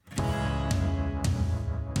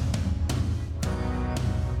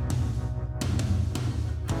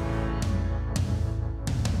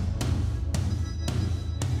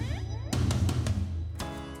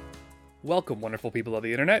Welcome, wonderful people of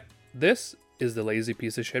the internet. This is the Lazy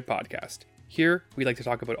Piece of Shit podcast. Here, we like to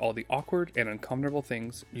talk about all the awkward and uncomfortable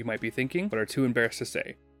things you might be thinking but are too embarrassed to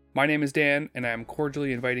say. My name is Dan, and I am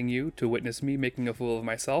cordially inviting you to witness me making a fool of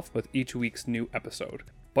myself with each week's new episode.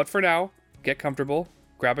 But for now, get comfortable,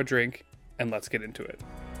 grab a drink, and let's get into it.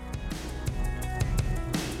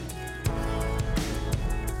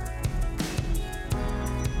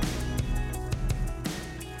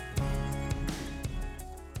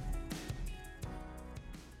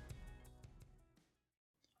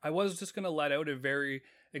 I was just going to let out a very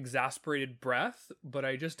exasperated breath, but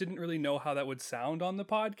I just didn't really know how that would sound on the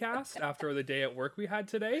podcast after the day at work we had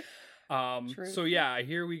today. So yeah,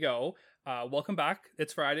 here we go. Welcome back.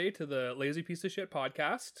 It's Friday to the Lazy Piece of Shit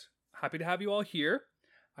podcast. Happy to have you all here.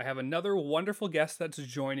 I have another wonderful guest that's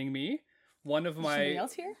joining me. One of my... Somebody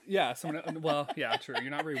else here? Yeah, someone... Well, yeah, true. You're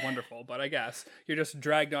not very wonderful, but I guess you're just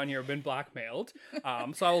dragged on here, been blackmailed.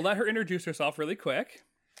 So I will let her introduce herself really quick.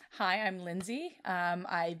 Hi, I'm Lindsay.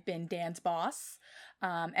 I've been Dan's boss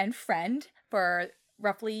and friend for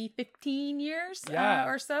roughly 15 years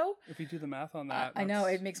or so. If you do the math on that. I know,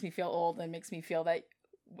 it makes me feel old and makes me feel that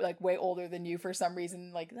like way older than you for some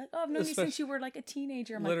reason. Like, oh, I've known you since you were like a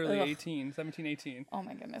teenager. I'm literally like, 17, 18. Oh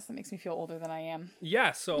my goodness, that makes me feel older than I am.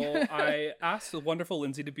 Yeah, so I asked the wonderful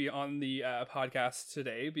Lindsay to be on the podcast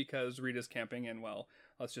today because Rita's camping and, well,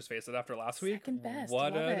 let's just face it, after last week. Second best.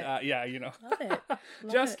 What Love it. yeah, you know. Love it.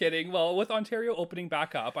 Just kidding. Well, with Ontario opening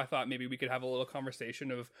back up, I thought maybe we could have a little conversation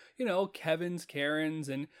of, you know, Kevin's, Karen's,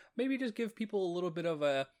 and maybe just give people a little bit of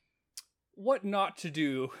a what not to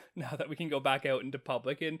do now that we can go back out into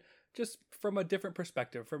public, and just from a different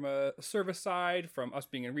perspective, from a service side, from us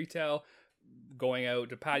being in retail, going out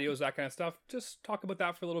to patios, that kind of stuff. Just talk about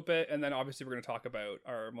that for a little bit, and then obviously we're going to talk about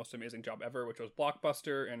our most amazing job ever, which was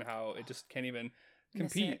Blockbuster, and how it just can't even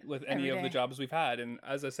compete with any of the jobs we've had. And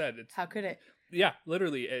as I said, it's how could it? Yeah,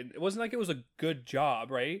 literally. It wasn't like it was a good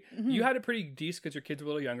job, right? Mm-hmm. You had it pretty decent because your kids were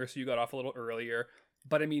a little younger, so you got off a little earlier.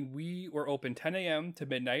 But I mean, we were open 10 a.m. to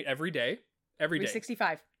midnight every day. Every day.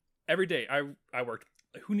 365. Every day I worked.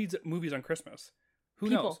 Who needs movies on Christmas? Who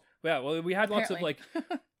knows? Yeah, well, we had Apparently. lots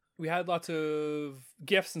of we had lots of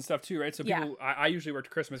gifts and stuff too, right? So people, I usually worked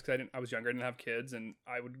Christmas because I was younger, I didn't have kids, and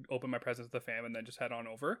I would open my presents with the fam and then just head on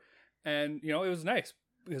over. And, you know, it was nice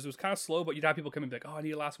because it was kind of slow, but you'd have people come and be like, oh, I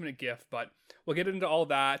need a last minute gift. But we'll get into all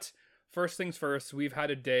that. First things first, we've had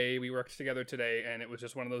a day, we worked together today, and it was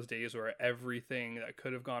just one of those days where everything that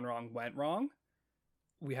could have gone wrong went wrong.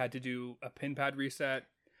 We had to do a pin pad reset,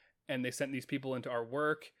 and they sent these people into our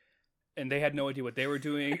work, and they had no idea what they were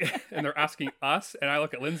doing, and they're asking us, and I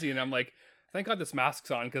look at Lindsay, and I'm like, thank God this mask's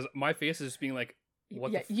on, because my face is just being like,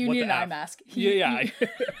 what you need an eye mask. Yeah.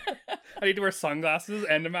 I need to wear sunglasses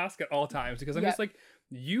and a mask at all times because I'm just like,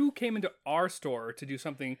 you came into our store to do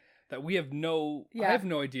something that we have I have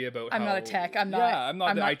no idea about. I'm not a tech. I'm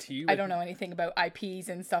not IT. I don't know anything about IPs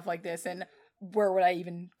and stuff like this. And where would I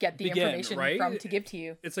even get the information from to give to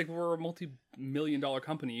you? It's like we're a multi-million-dollar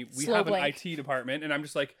company. We Slow have blink. an IT department, and I'm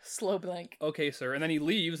just like, slow blink. Okay, sir. And then he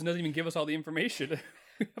leaves and doesn't even give us all the information.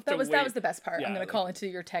 That was the best part. Yeah, I'm going to call into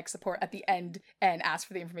your tech support at the end and ask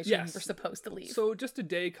for the information you were supposed to leave. So just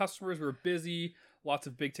today, customers were busy. Lots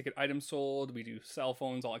of big ticket items sold. We do cell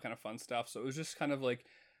phones, all that kind of fun stuff. So it was just kind of like,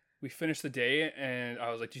 we finished the day and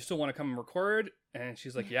I was like, do you still want to come and record? And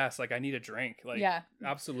she's like, yes, like I need a drink. Like, yeah,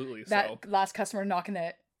 absolutely. That last customer knocking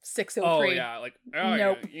at 6:03. Oh yeah, like, oh,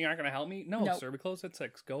 nope. You're not gonna help me? No, sir, we close at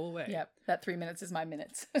 6. Go away. Yep, that 3 minutes is my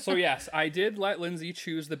minutes. So yes, I did let Lindsay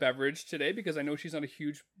choose the beverage today because I know she's not a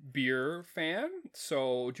huge beer fan.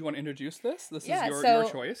 So do you want to introduce this? This is your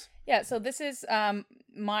choice. Yeah, so this is mine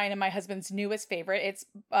and my husband's newest favorite. It's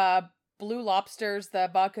Blue Lobster's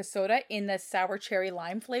the vodka soda in the sour cherry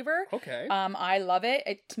lime flavor. Okay. I love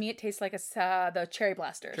it. To me, it tastes like the Cherry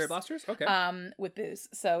Blasters. Cherry Blasters? Okay. With booze.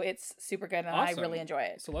 So it's super good and awesome. I really enjoy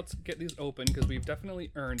it. So let's get these open because we've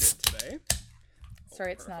definitely earned it today.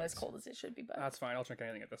 Sorry, it's not as cold as it should be, but that's fine. I'll drink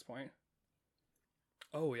anything at this point.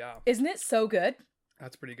 Oh yeah. Isn't it so good?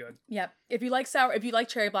 That's pretty good. Yep. If you like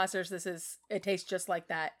Cherry Blasters, it tastes just like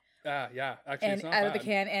that. Yeah, actually, and it's not out bad. of the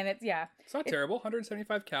can, and it's not terrible.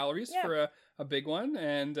 175 calories for a big one,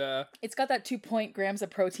 and it's got that 2 grams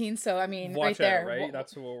of protein. So I mean, watch right there, out, right?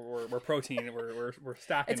 That's what we're protein. We're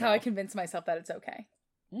stacking. It's how I convince myself that it's okay.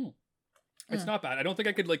 It's not bad. I don't think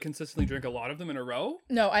I could like consistently drink a lot of them in a row.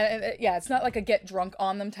 No, it's not like a get drunk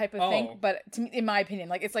on them type of thing. But to me, in my opinion,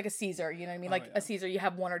 like it's like a Caesar. You know what I mean? Like a Caesar, you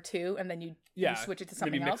have one or two, and then you switch it to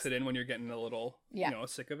something maybe else. Mix it in when you're getting a little,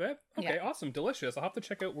 sick of it. Okay, awesome, delicious. I'll have to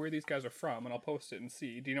check out where these guys are from, and I'll post it and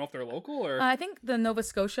see. Do you know if they're local or? I think the Nova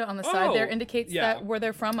Scotia on the side there indicates that where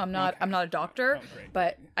they're from. I'm not a doctor,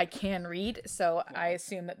 but I can read, so I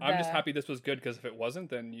assume that. I'm just happy this was good because if it wasn't,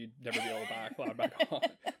 then you'd never be able to loud back on.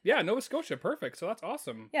 Yeah, Nova Scotia, perfect. So that's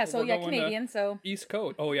awesome. Yeah, so Canadian. So East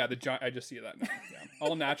Coast. Oh yeah, I just see that now. Yeah,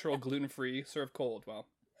 all natural, gluten free, served cold. Well,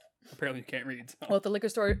 apparently you can't read. So. Well, the liquor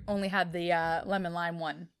store only had the lemon lime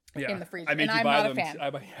one in the freezer. I made and you buy them. Fan.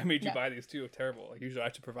 I made you buy these too. Terrible. Like usually I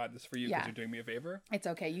have to provide this for you because you're doing me a favor. It's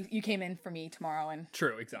okay. You came in for me tomorrow, and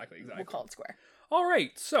true. Exactly. We'll call it square. All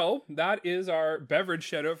right, so that is our beverage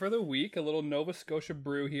shout out for the week. A little Nova Scotia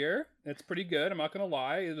brew here. It's pretty good. I'm not gonna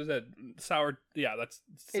lie. It was a sour. Yeah, that's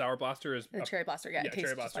Sour Blaster is the Cherry Blaster. Yeah, it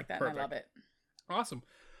tastes just like that. And I love it. Awesome.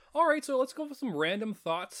 All right, so let's go with some random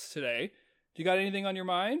thoughts today. Do you got anything on your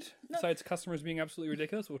mind besides customers being absolutely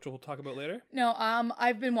ridiculous, which we'll talk about later? No,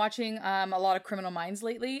 I've been watching a lot of Criminal Minds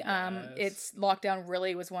lately. It's lockdown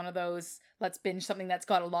really was one of those let's binge something that's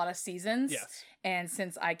got a lot of seasons. Yes. And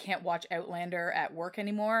since I can't watch Outlander at work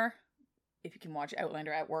anymore, if you can watch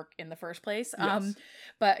Outlander at work in the first place.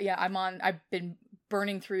 But yeah, I've been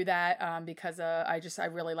burning through that because I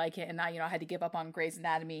really like it, and I had to give up on Grey's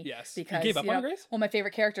Anatomy. Yes, because you gave up on Grey's? Well, my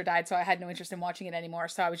favorite character died, so I had no interest in watching it anymore.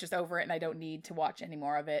 So I was just over it, and I don't need to watch any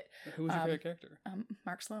more of it. Who was your favorite character?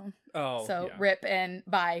 Mark Sloan. Oh, so RIP and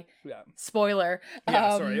bye. Yeah. Spoiler.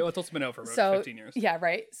 Yeah, sorry. It's also been out for about 15 years. Yeah,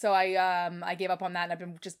 right. So I gave up on that, and I've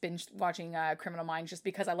been just binge watching Criminal Minds just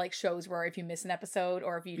because I like shows where if you miss an episode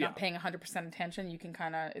or if you're not paying 100% attention, you can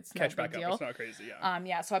kind of catch back up. It's not crazy.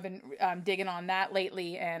 Yeah. So I've been digging on that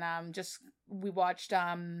lately, and we watched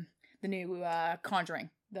the new Conjuring,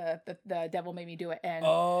 the Devil Made Me Do It, and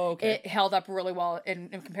it held up really well in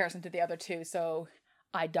comparison to the other two, so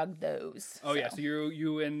I dug those. So so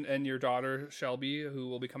you and your daughter Shelby, who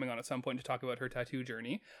will be coming on at some point to talk about her tattoo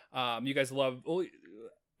journey, you guys love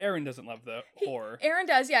Aaron doesn't love the horror. Aaron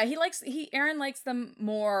does, yeah. Aaron likes them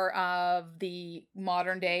more of the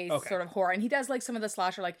modern day sort of horror, and he does like some of the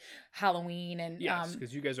slasher, like Halloween and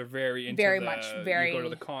because you guys are very into very you go to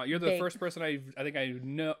the con. You're the first person I think I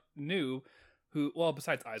knew who, well,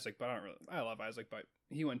 besides Isaac, but I love Isaac, but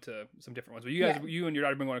he went to some different ones. But you guys, you and your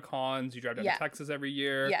daughter have been going to cons. You drive down to Texas every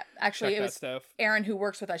year. Yeah, actually, it was stuff. Aaron who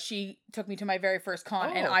works with us. She took me to my very first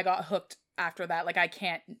con, and I got hooked after that. Like I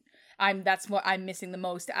can't. That's what I'm missing the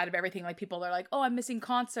most out of everything. Like people are like, oh, I'm missing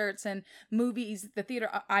concerts and movies, the theater.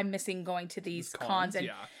 I'm missing going to these cons. And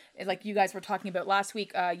like you guys were talking about last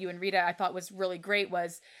week, you and Rita, I thought was really great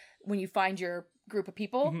was when you find your group of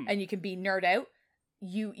people and you can be nerd out.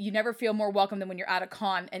 You never feel more welcome than when you're at a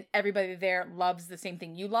con and everybody there loves the same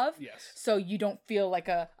thing you love. Yes. So you don't feel like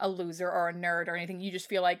a loser or a nerd or anything. You just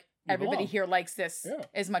feel like everybody here likes this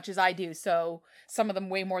as much as I do. So some of them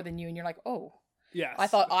way more than you, and you're like, oh. Yes. I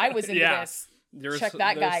thought I was into this. Check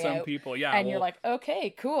that guy some out. People, and you're like,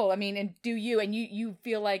 okay, cool. I mean, and do you? And you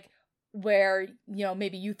feel like where,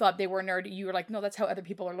 maybe you thought they were a nerd, you were like, no, that's how other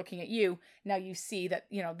people are looking at you. Now you see that,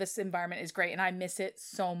 this environment is great and I miss it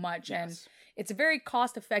so much. Yes. And it's a very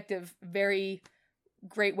cost-effective, very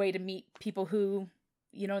great way to meet people who,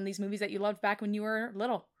 in these movies that you loved back when you were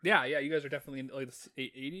little. Yeah, you guys are definitely in like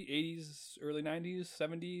the 80s, early 90s,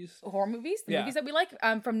 70s. Horror movies? The movies that we like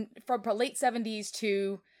from late 70s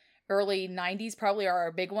to early 90s probably are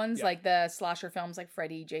our big ones, like the slasher films like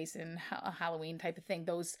Freddy, Jason, Halloween type of thing.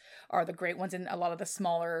 Those are the great ones, and a lot of the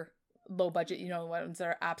smaller, low budget, ones that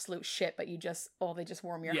are absolute shit, but they just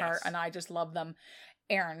warm your heart, and I just love them.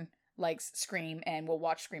 Aaron likes Scream, and we'll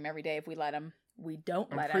watch Scream every day if we let him. We don't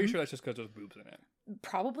let him. I'm pretty sure that's just because there's boobs in it.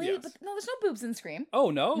 Probably, but no, there's no boobs in Scream.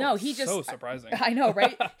 Oh no, no, he just so surprising. I know,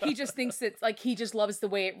 right? He just thinks it's like he just loves the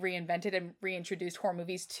way it reinvented and reintroduced horror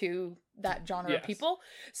movies to that genre of people.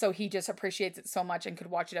 So he just appreciates it so much and could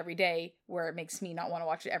watch it every day. Where it makes me not want to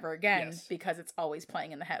watch it ever again because it's always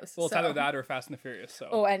playing in the house. Well, it's either that or Fast and the Furious.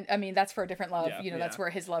 So and I mean that's for a different love. That's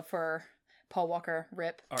where his love for Paul Walker,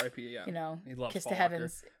 RIP. R.I.P. Yeah. He loves Kiss Paul to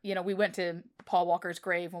Heavens. Walker. We went to Paul Walker's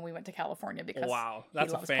grave when we went to California because that's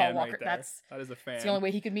he loves a fan Paul Walker. Right there. That is a fan. It's the only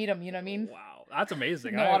way he could meet him. You know what I mean? Wow, that's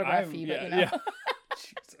amazing. No autograph fee, but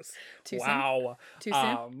Jesus. Too wow. Soon? Too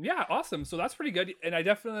soon? Yeah, awesome. So that's pretty good, and I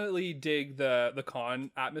definitely dig the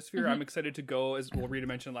con atmosphere. I'm excited to go, as Rita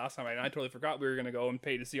mentioned last time, and I totally forgot we were going to go and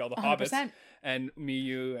pay to see all the 100%. Hobbits. And me,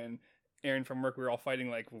 you, and Aaron from work, we were all fighting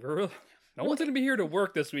like no one's going to be here to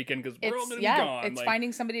work this weekend because we're all going to be gone. It's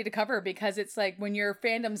finding somebody to cover, because it's like when your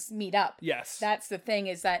fandoms meet up. Yes. That's the thing,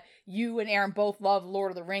 is that you and Aaron both love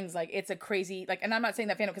Lord of the Rings. Like, it's a crazy, like, and I'm not saying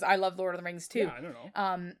that fandom because I love Lord of the Rings too. Yeah, I don't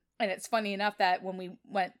know. And it's funny enough that when we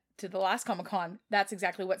went to the last Comic-Con, that's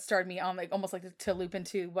exactly what started me on, like, almost like to loop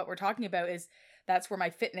into what we're talking about, is that's where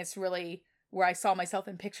my fitness really, where I saw myself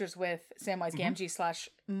in pictures with Samwise Gamgee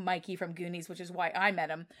 / Mikey from Goonies, which is why I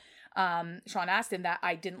met him. Sean Astin, that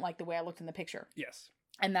I didn't like the way I looked in the picture. Yes.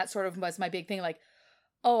 And that sort of was my big thing, like,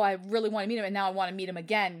 oh, I really want to meet him, and now I want to meet him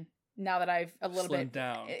again, now that I've a little bit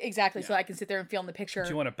down. Exactly, so I can sit there and feel in the picture. Do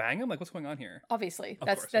you want to bang him? Like, what's going on here? Obviously. Of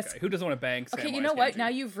course, okay. Who doesn't want to bang Samwise Okay, you know what? Gamgee? Now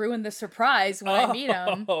you've ruined the surprise when I meet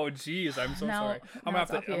him. Oh, jeez, I'm so sorry. I'm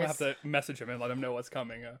gonna have to message him and let him know what's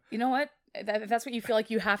coming. You know what? If that's what you feel like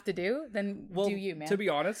you have to do, then do you, man. To be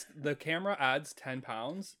honest, the camera adds 10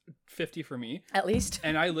 pounds, 50 for me. At least.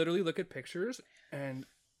 And I literally look at pictures and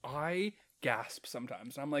I gasp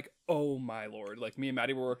sometimes. I'm like, oh my Lord. Like, me and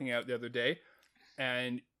Maddie were working out the other day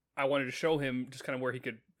and I wanted to show him just kind of where he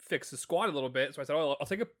could fix the squat a little bit. So I said, oh, I'll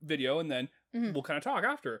take a video and then we'll kind of talk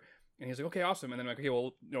after. And he's like, okay, awesome. And then I'm like, okay,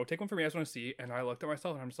 well, take one for me. I just want to see. And I looked at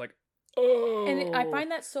myself and I'm just like, oh. And I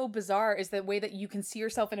find that so bizarre, is the way that you can see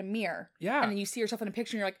yourself in a mirror. Yeah. And then you see yourself in a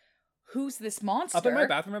picture and you're like, who's this monster? Up in my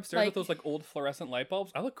bathroom upstairs with those like old fluorescent light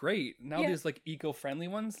bulbs. I look great. Now these like eco-friendly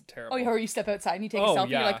ones, terrible. Oh, or you step outside and you take a selfie,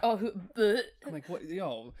 you're like, oh, who? Bleh. I'm like, what,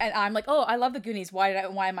 yo? And I'm like, oh, I love the Goonies. Why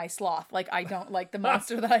am I sloth? Like, I don't like the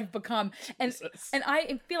monster that I've become. And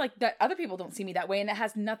I feel like that other people don't see me that way, and it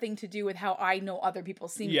has nothing to do with how I know other people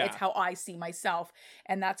see me. It's how I see myself.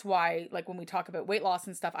 And that's why, like, when we talk about weight loss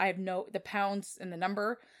and stuff, I have the pounds and the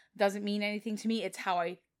number doesn't mean anything to me. It's how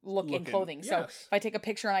I look in clothing. Yes. So if I take a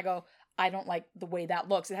picture and I go, I don't like the way that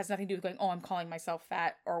looks, it has nothing to do with going, oh, I'm calling myself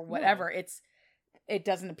fat or whatever. No. It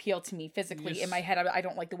doesn't appeal to me physically. In my head, I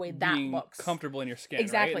don't like the way that looks. Comfortable in your skin,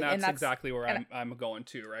 exactly. Right? And that's exactly where I'm going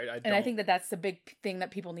to, right? I think that's the big thing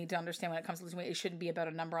that people need to understand when it comes to losing weight. It shouldn't be about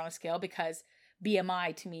a number on a scale, because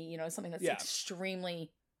BMI to me, is something that's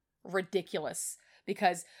extremely ridiculous.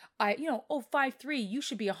 Because 5'3", you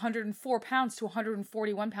should be 104 pounds to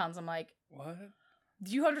 141 pounds. I'm like, what?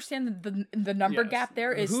 Do you understand the number gap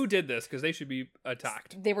there is? Who did this? Because they should be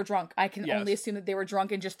attacked. They were drunk. I can only assume that they were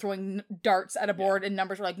drunk and just throwing darts at a board, and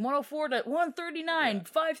numbers were like 104 to 139,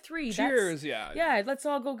 5'3". Cheers, Yeah, let's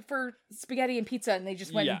all go for spaghetti and pizza, and they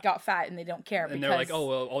just went and got fat, and they don't care. And they're like, oh,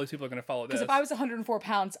 well, all these people are going to follow this. Because if I was 104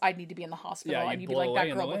 pounds, I'd need to be in the hospital, and you'd be like,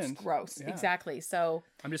 that girl looks gross. Yeah. Exactly. So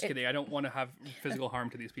I'm just kidding. I don't want to have physical harm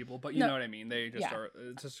to these people, but you know what I mean. They just are.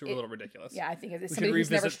 It's just a little ridiculous. Yeah, I think it's somebody who's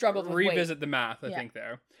never struggled with weight. Revisit the math, I think,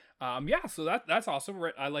 there. So that's awesome.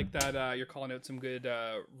 I like that you're calling out some good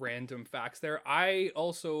random facts there. I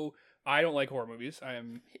don't like horror movies.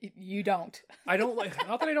 You don't. I don't like.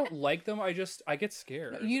 Not that I don't like them. I get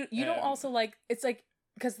scared. You don't also like. It's like,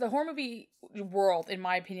 because the horror movie world, in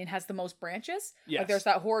my opinion, has the most branches. Yes. Like, there's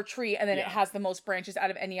that horror tree, and then it has the most branches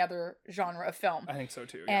out of any other genre of film. I think so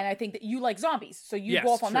too. Yeah. And I think that you like zombies, so you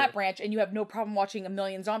go off on that branch, and you have no problem watching a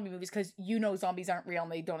million zombie movies because zombies aren't real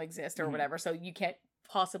and they don't exist or whatever. So you can't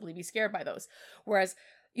possibly be scared by those. Whereas,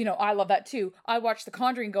 I love that too. I watch The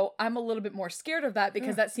Conjuring and go, I'm a little bit more scared of that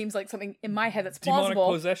because that seems like something in my head that's plausible.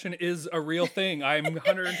 Demonic possession is a real thing. I'm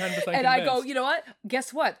 110% convinced. And I go, you know what?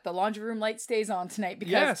 Guess what? The laundry room light stays on tonight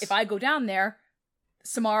because if I go down there,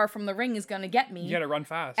 Samara from The Ring is going to get me. You got to run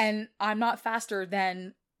fast. And I'm not faster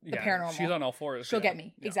than the paranormal. She's on all fours. She'll get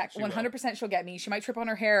me. Exactly. 100% she'll get me. She might trip on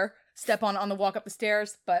her hair, step on the walk up the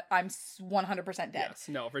stairs, but I'm 100% dead. Yes,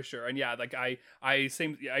 no, for sure. And I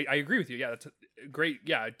agree with you. Yeah, that's great.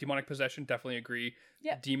 Yeah, demonic possession, definitely agree.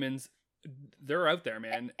 Yeah. Demons, they're out there,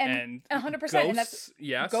 man. And 100%. Ghosts, and that's,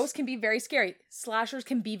 ghosts can be very scary. Slashers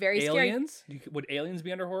can be very scary. Aliens? Would aliens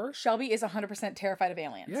be under horror? Shelby is 100% terrified of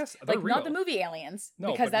aliens. Yes, like real. Not the movie Aliens,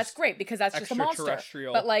 because that's great, because that's just a monster.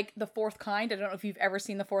 But like The Fourth Kind, I don't know if you've ever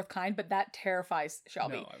seen The Fourth Kind, but that terrifies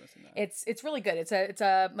Shelby. No, I haven't seen that. It's really good. It's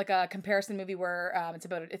a like a comparison movie where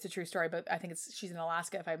it's a true story, but I think she's in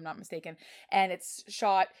Alaska if I'm not mistaken, and it's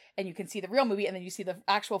shot and you can see the real movie and then you see the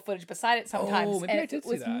actual footage beside it sometimes. Oh, maybe I did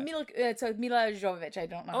see that. It's Mila Jovovich. I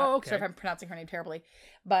don't know if I'm pronouncing her name terribly,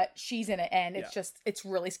 but she's in it, and it's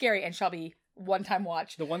really scary. And Shelby one time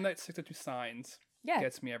watched the one that sticks to signs.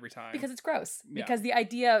 Gets me every time because it's gross. Yeah.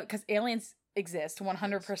 Because aliens exist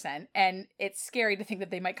 100%, and it's scary to think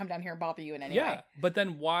that they might come down here and bother you in any way. Yeah, but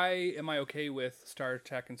then why am I okay with Star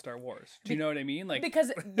Trek and Star Wars? Do you know what I mean? Like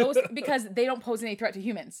because they don't pose any threat to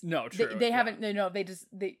humans. No, true. They haven't. No,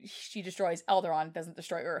 she destroys Alderaan, doesn't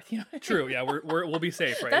destroy Earth. True. Yeah, we'll be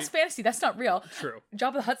safe, right? That's fantasy. That's not real. True.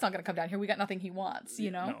 Jabba the Hutt's not going to come down here. We got nothing he wants.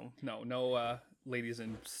 No. ladies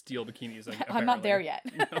in steel bikinis. Like, I'm not there yet.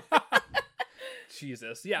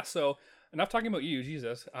 Jesus. Yeah. So enough talking about you,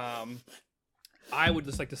 Jesus. I would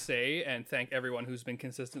just like to say and thank everyone who's been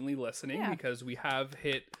consistently listening because we have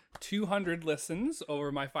hit 200 listens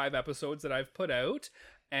over my 5 episodes that I've put out.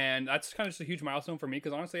 And that's kind of just a huge milestone for me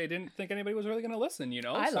because honestly, I didn't think anybody was really going to listen, you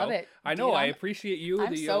know? I love it. I know. I appreciate you.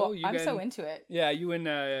 I'm so into it. Yeah, you and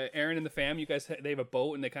Aaron and the fam, you guys, they have a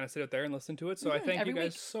boat and they kind of sit out there and listen to it. So I thank you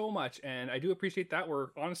guys so much. And I do appreciate that. We're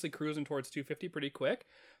honestly cruising towards 250 pretty quick.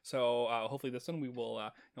 So hopefully this one we will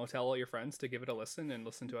tell all your friends to give it a listen and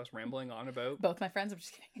listen to us rambling on about. Both my friends. I'm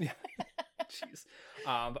just kidding. Yeah. Jeez.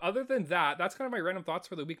 Other than that, that's kind of my random thoughts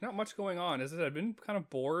for the week. Not much going on. I've been kind of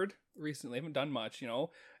bored recently. I haven't done much,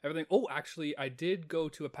 everything. Oh, actually, I did go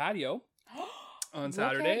to a patio on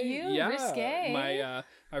Saturday. Look at you, yeah, risque.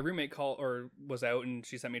 My roommate was out and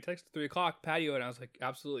she sent me a text at 3:00 patio, and I was like,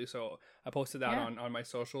 absolutely. So I posted that on my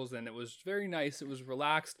socials, and it was very nice. It was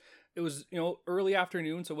relaxed. It was early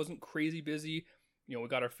afternoon, so it wasn't crazy busy. We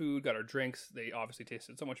got our food, got our drinks. They obviously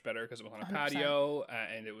tasted so much better because it was on a 100%. Patio,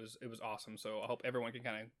 and it was awesome. So I hope everyone can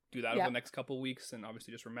kind of do that over the next couple of weeks, and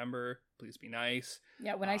obviously just remember, please be nice.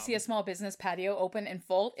 Yeah, when I see a small business patio open and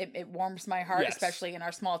full, it warms my heart, especially in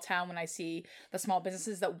our small town. When I see the small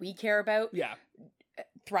businesses that we care about,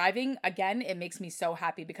 thriving again, it makes me so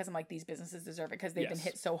happy because I'm like, these businesses deserve it because they've been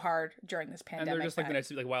hit so hard during this pandemic. And they're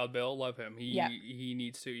just like Wild Bill, love him. He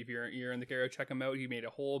needs to, if you're in the area, check him out. He made a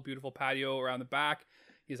whole beautiful patio around the back.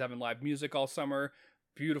 He's having live music all summer.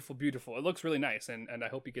 Beautiful. It looks really nice, and I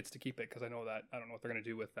hope he gets to keep it because I don't know what they're gonna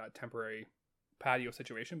do with that temporary patio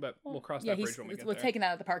situation, but we'll cross that bridge when we get there. We'll take it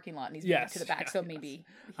out of the parking lot and he's moving to the back, so maybe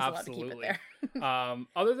he's allowed to keep it there.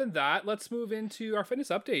 Other than that, let's move into our fitness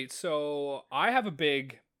updates. So I have a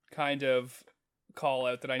big kind of call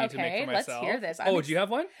out that I need to make for myself. Let's hear this. Do you have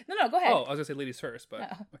one? No, go ahead. Oh, I was gonna say ladies first,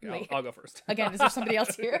 but I'll go first. Again, is there somebody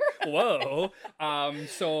else here? Whoa.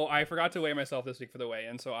 So I forgot to weigh myself this week for the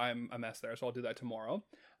weigh-in, so I'm a mess there. So I'll do that tomorrow.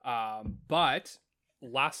 But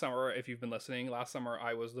last summer, if you've been listening,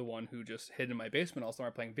 I was the one who just hid in my basement all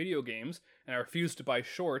summer playing video games, and I refused to buy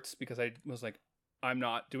shorts because I was like, I'm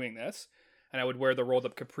not doing this. And I would wear the rolled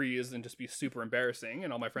up capris and just be super embarrassing.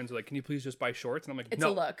 And all my friends were like, can you please just buy shorts? And I'm like, it's no.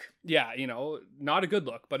 a look. Yeah, not a good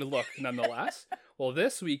look, but a look nonetheless. Well,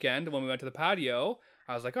 this weekend when we went to the patio,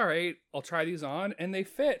 I was like, all right, I'll try these on. And they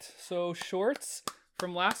fit. So shorts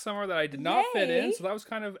from last summer that I did not fit in. So that was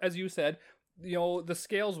kind of, as you said, the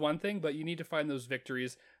scale's one thing, but you need to find those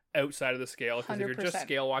victories outside of the scale. Because if you're just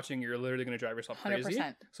scale watching, you're literally going to drive yourself crazy.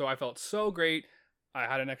 100%. So I felt so great. I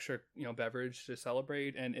had an extra, beverage to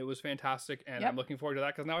celebrate, and it was fantastic. And I'm looking forward to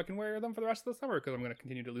that because now I can wear them for the rest of the summer because I'm going to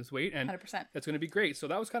continue to lose weight, and 100%. It's going to be great. So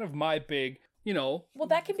that was kind of my big, Well,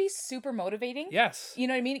 that can be super motivating. Yes. You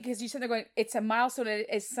know what I mean? Because you said they're going, it's a milestone.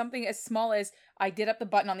 It's something as small as I did up the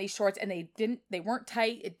button on these shorts, and they weren't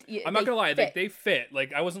tight. I'm not going to lie. They fit.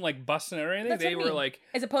 Like, I wasn't like busting or anything. They were like,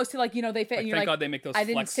 as opposed to like, they fit. And you're thank like, God they make those. I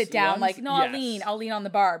didn't sit down. Ones. Like, no, I'll lean on the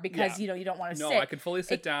bar because you don't want to sit. No, I could fully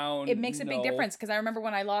sit down. It makes a big difference because I remember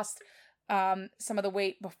when I lost some of the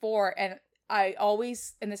weight before, and I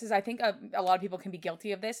always, and this is, I think a lot of people can be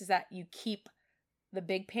guilty of this, is that you keep the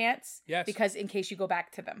big pants because in case you go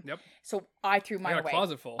back to them. Yep. So I threw mine away.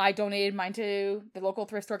 Closet full. I donated mine to the local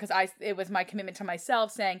thrift store because it was my commitment to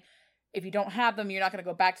myself saying, if you don't have them, you're not going to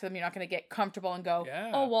go back to them. You're not going to get comfortable and go,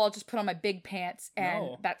 oh, well, I'll just put on my big pants.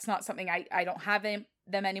 And that's not something I don't have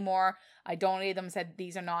them anymore. I donated them and said,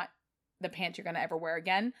 these are not the pants you're going to ever wear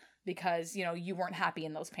again because, you weren't happy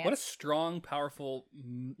in those pants. What a strong, powerful,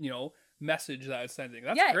 message that it's sending.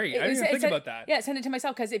 That's great. I didn't even think about that. Yeah, send it to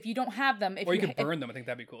myself because if you don't have them, or you could burn them. I think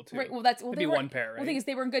that'd be cool too. Right. Well, be one pair. Right? Well, the thing is,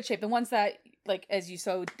 they were in good shape. The ones that, like as you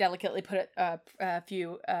so delicately put it a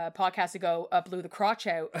few podcasts ago, blew the crotch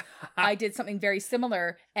out. I did something very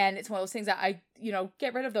similar, and it's one of those things that I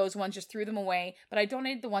get rid of those ones, just threw them away. But I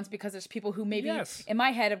donated the ones because there's people who maybe in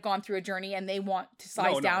my head have gone through a journey and they want to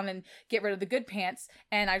size down and get rid of the good pants.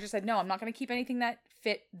 And I just said, no, I'm not going to keep anything that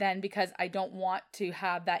fit then because I don't want to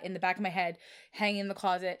have that in the back of my head hanging in the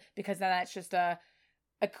closet because then that's just a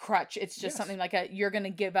crutch. It's just something like you're going to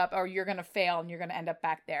give up or you're going to fail and you're going to end up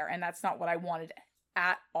back there. And that's not what I wanted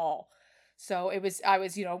at all. So it was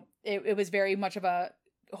very much of a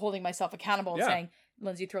holding myself accountable and saying,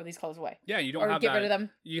 Lindsay, throw these clothes away. Yeah, you don't have get rid of them.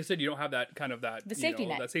 You said you don't have that kind of that the safety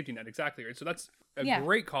net. That safety net, exactly right. So that's a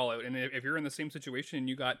great call out. And if you're in the same situation and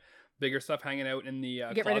you got bigger stuff hanging out in the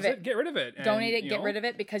closet, get rid of it. And, donate it. Get rid of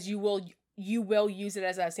it because you will use it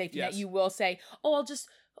as a safety net. You will say, oh, I'll just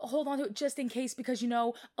hold on to it just in case because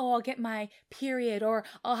I'll get my period or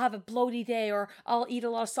I'll have a bloaty day or I'll eat a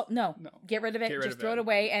lot of salt. No. Get rid of it. Just throw it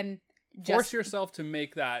away and force yourself to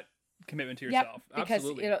make that commitment to yourself. Because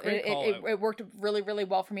Absolutely. it worked really, really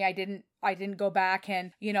well for me. I didn't go back,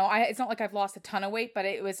 and it's not like I've lost a ton of weight, but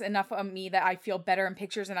it was enough of me that I feel better in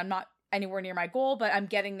pictures, and I'm not anywhere near my goal, but I'm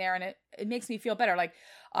getting there, and it makes me feel better. Like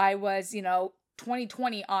I was,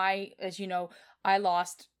 2020, as I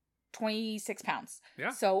lost 26 pounds.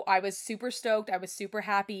 Yeah. So I was super stoked. I was super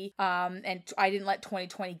happy. And I didn't let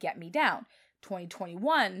 2020 get me down.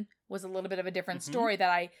 2021 was a little bit of a different story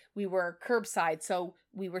that we were curbside. So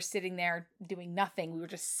we were sitting there doing nothing. We were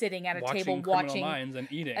just sitting at a table watching Minds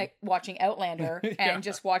and eating. Watching Outlander and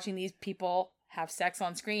just watching these people have sex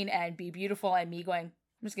on screen and be beautiful, and me going,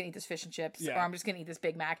 I'm just gonna eat this fish and chips, or I'm just gonna eat this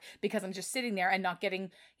Big Mac, because I'm just sitting there and not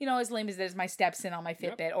getting, as lame as it is, my steps in on my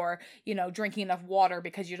Fitbit, or drinking enough water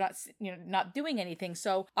because you're not, not doing anything.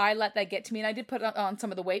 So I let that get to me, and I did put on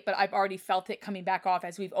some of the weight, but I've already felt it coming back off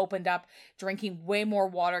as we've opened up, drinking way more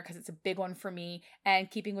water because it's a big one for me, and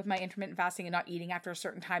keeping with my intermittent fasting and not eating after a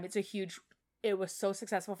certain time. It was so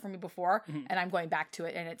successful for me before, and I'm going back to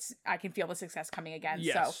it, and I can feel the success coming again.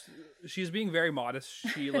 Yes. So she's being very modest.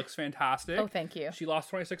 She looks fantastic. Oh, thank you. She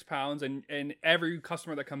lost 26 pounds, and every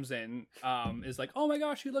customer that comes in is like, oh my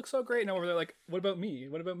gosh, you look so great. And over there, like, what about me?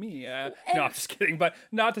 What about me? No, I'm just kidding. But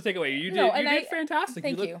not to take away. You did fantastic.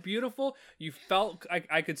 Thank you look beautiful. You felt,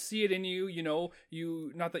 I could see it in you,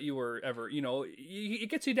 you, not that you were ever, it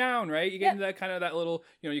gets you down, right? You get into that kind of that little,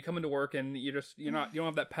 you come into work and you don't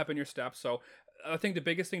have that pep in your step. So I think the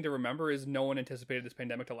biggest thing to remember is no one anticipated this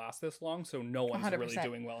pandemic to last this long, so no one's 100%. really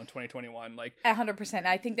doing well in 2021. Like 100%.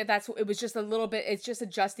 I think it was just a little bit. It's just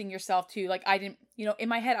adjusting yourself to, like, I didn't, in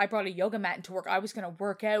my head, I brought a yoga mat into work. I was gonna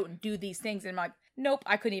work out and do these things, and I'm like, nope,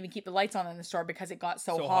 I couldn't even keep the lights on in the store because it got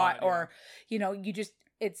so hot. Or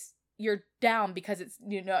you're down because it's,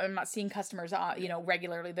 I'm not seeing customers,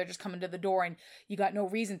 regularly. They're just coming to the door, and you got no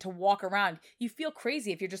reason to walk around. You feel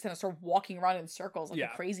crazy if you're just going to start walking around in circles like a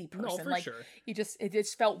crazy person. No, for sure. It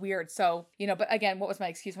just felt weird. So, but again, what was my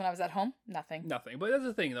excuse when I was at home? Nothing. But that's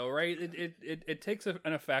the thing though, right? It takes an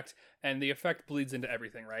effect, and the effect bleeds into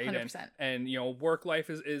everything, right? 100%. And work life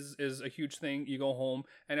is a huge thing. You go home,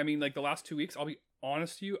 and I mean, like the last 2 weeks, I'll be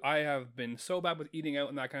honest to you, I have been so bad with eating out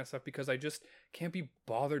and that kind of stuff because I just can't be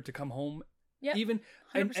bothered to come home even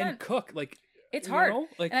and cook. Like, it's hard.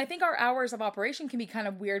 And I think our hours of operation can be kind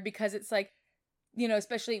of weird because it's like,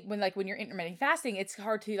 especially when you're intermittent fasting, it's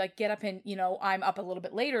hard to like get up and, I'm up a little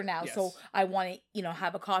bit later now. Yes. So I want to,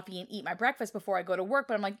 have a coffee and eat my breakfast before I go to work.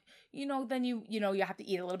 But I'm like, then you have to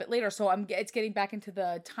eat a little bit later. So it's getting back into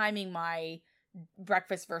the timing my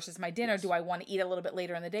breakfast versus my dinner. Yes. Do I want to eat a little bit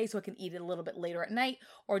later in the day so I can eat it a little bit later at night,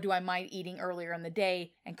 or do I mind eating earlier in the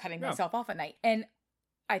day and cutting myself off at night? And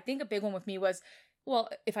I think a big one with me was, well,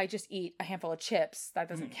 if I just eat a handful of chips, that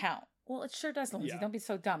doesn't count. Well, it sure does, Lindsay. Yeah. Don't be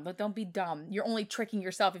so dumb. Don't be dumb. You're only tricking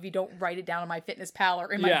yourself if you don't write it down on MyFitnessPal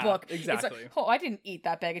or in my book. Exactly. It's like, I didn't eat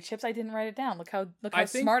that bag of chips. I didn't write it down. Look how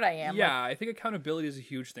smart I am. Yeah, I think accountability is a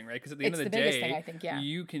huge thing, right? Because at the end of the day, thing, I think,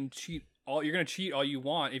 you can cheat. You're going to cheat all you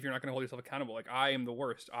want if you're not going to hold yourself accountable. Like, I am the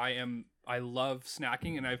worst. I love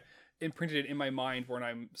snacking, and I've imprinted it in my mind when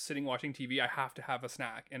I'm sitting watching TV, I have to have a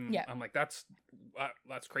snack. And I'm like, that's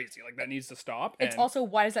crazy. Like, that needs to stop. It's also,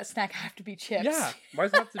 why does that snack have to be chips? Yeah. Why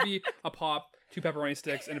does it have to be a pop, 2 pepperoni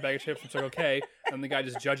sticks, and a bag of chips from Circle K? And the guy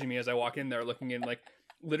just judging me as I walk in there looking in, like,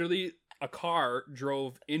 literally a car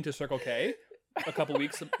drove into Circle K a couple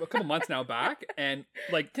months now back, and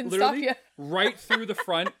like didn't literally stop you. right through the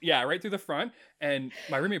front. Yeah, right through the front. And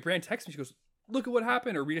my roommate Brand texts me. She goes, look at what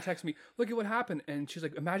happened. Or Rita texts me, look at what happened. And she's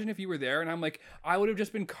like, imagine if you were there. And I'm like, I would have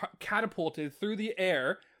just been catapulted through the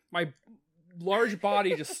air. My large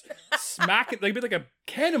body just smack it, like a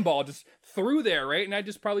cannonball just through there, right? And I'd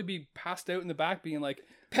just probably be passed out in the back being like,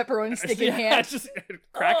 pepperoni stick in hand. Just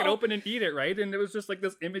crack it open and eat it, right? And it was just like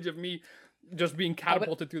this image of me just being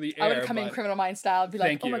catapulted through the air. I would have come in Criminal Minds style and be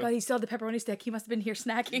like, oh my God, he still had the pepperoni stick. He must have been here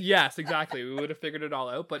snacking. Yes, exactly. We would have figured it all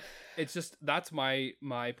out. But it's just, that's my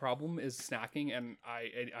problem is snacking. And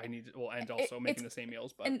I need to, and also making the same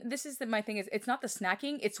meals. But and this is my thing is, it's not the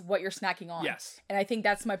snacking, it's what you're snacking on. Yes. And I think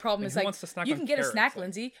that's my problem is like, you can get a snack,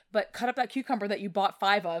 Lindsay, but cut up that cucumber that you bought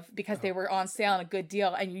 5 of because they were on sale and a good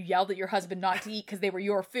deal, and you yelled at your husband not to eat because they were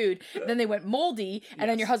your food. Then they went moldy, and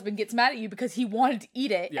then your husband gets mad at you because he wanted to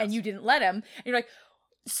eat it and you didn't let him. And you're like,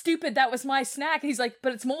 stupid, that was my snack. And he's like,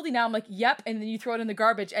 but it's moldy now. I'm like, yep. And then you throw it in the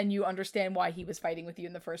garbage, and you understand why he was fighting with you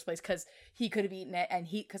in the first place, because he could have eaten it, and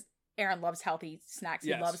because Aaron loves healthy snacks.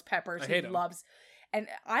 He loves peppers. He loves, and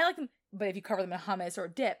I like them, but if you cover them in hummus or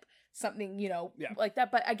dip, something, like that.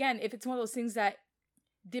 But again, if it's one of those things that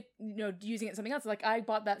dip, using it in something else, like I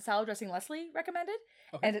bought that salad dressing Leslie recommended,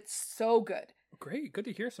 and it's so good. Great. Good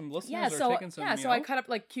to hear some listeners are taking some, so I cut up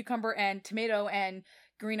like cucumber and tomato and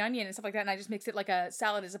green onion and stuff like that, and I just mix it like a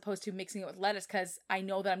salad as opposed to mixing it with lettuce, because I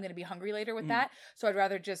know that I'm going to be hungry later with that. So I'd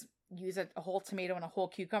rather just use a whole tomato and a whole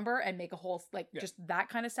cucumber and make a whole, like, just that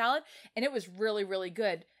kind of salad. And it was really, really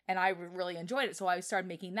good, and I really enjoyed it. So I started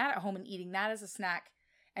making that at home and eating that as a snack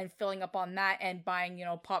and filling up on that, and buying, you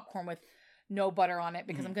know, popcorn with no butter on it,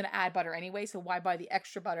 because I'm going to add butter anyway. So why buy the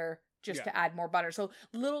extra butter just to add more butter? So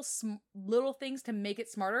little things to make it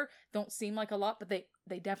smarter don't seem like a lot, but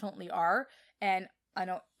they definitely are. And I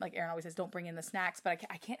know, like Aaron always says, don't bring in the snacks, but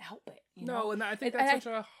I can't help it. You know? And I think that's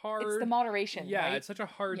such a hard... It's the moderation, right? It's such a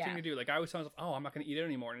hard thing to do. Like, I always tell myself, oh, I'm not going to eat it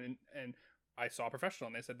anymore. And I saw a professional,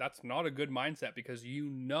 and they said, that's not a good mindset, because you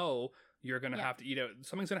know you're going to have to eat out.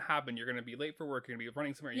 Something's going to happen. You're going to be late for work. You're going to be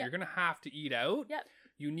running somewhere. You're going to have to eat out.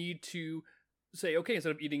 You need to say, okay,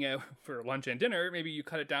 instead of eating out for lunch and dinner, maybe you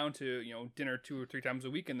cut it down to, you know, dinner 2 or 3 times a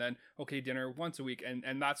week, and then, okay, dinner once a week.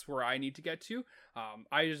 And that's where I need to get to.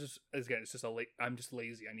 I just, again, it's just I'm just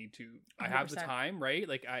lazy. I need to, 100%. I have the time, right?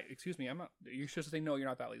 Like, excuse me, I'm not, you're supposed to say, no, you're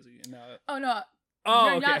not that lazy. And, oh, no.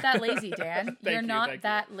 You're not that lazy, Dan. You're not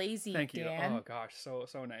that lazy, Thank you. Dan. Oh gosh, so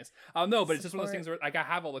nice. No, but it's just one of those things where, like, I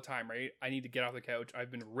have all the time, right? I need to get off the couch.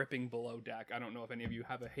 I've been ripping Below Deck. I don't know if any of you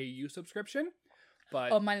have a Hey You subscription,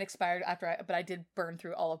 but mine expired but I did burn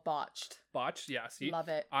through all of Botched. Botched, yeah. See, love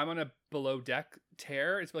it. I'm on a Below Deck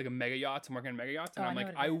tear. It's like a mega yachts. I'm working on mega yachts, and I'm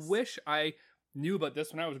like, I wish I knew about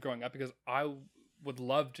this when I was growing up, because I would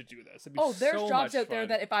love to do this. It'd be there's jobs out fun. there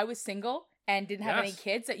that if I was single and didn't have any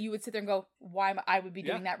kids, that you would sit there and go, why I would be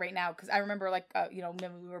doing that right now? Because I remember, like, you know,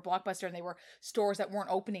 when we were Blockbuster and they were stores that weren't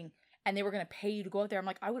opening and they were going to pay you to go out there. I'm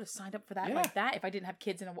like, I would have signed up for that like that if I didn't have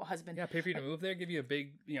kids and a husband. Yeah, pay for you to move there, give you a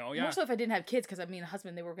big, you know, More so if I didn't have kids, because I mean, a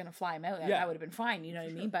husband, they were going to fly him out. That would have been fine, you know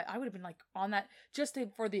what I mean? But I would have been like on that just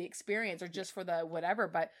for the experience or just for the whatever.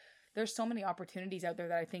 But there's so many opportunities out there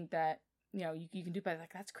that I think that, you know, you can do, but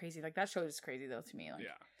like, that's crazy. Like, that show is crazy though to me. Like,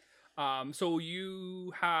 so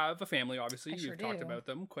you have a family, obviously. You've talked about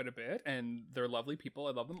them quite a bit, and they're lovely people.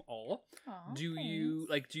 I love them all. Aww, do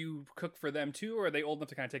you cook for them too, or are they old enough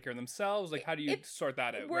to kind of take care of themselves? Like, how do you sort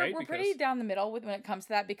that out? We're pretty down the middle when it comes to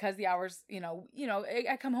that, because the hours, you know,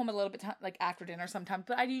 I come home a little bit like after dinner sometimes,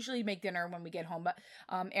 but I usually make dinner when we get home. But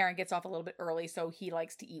Aaron gets off a little bit early, so he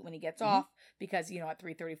likes to eat when he gets off, because, you know, at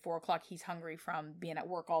 3:30, 4 o'clock, he's hungry from being at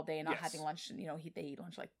work all day and not having lunch. And, you know, they eat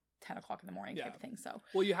lunch like 10 o'clock in the morning type of thing. So,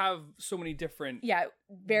 well, you have so many different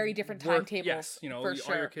very different timetables. Yes, you know, for all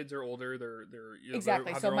sure. Your kids are older. They're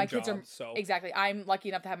exactly. So my kids jobs, exactly. I'm lucky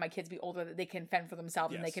enough to have my kids be older that they can fend for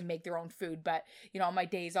themselves and they can make their own food. But, you know, on my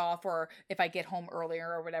days off, or if I get home earlier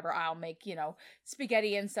or whatever, I'll make, you know,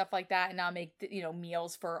 spaghetti and stuff like that, and I'll make, you know,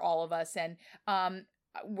 meals for all of us. And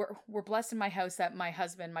we're blessed in my house that my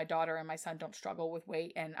husband, my daughter, and my son don't struggle with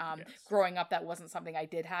weight. And growing up, that wasn't something I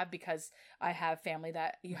did have, because I have family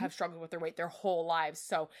that you have struggled with their weight their whole lives.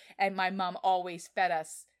 So, and my mom always fed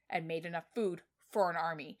us and made enough food for an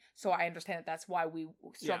army. So I understand that that's why we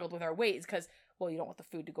struggled with our weight, because, well, you don't want the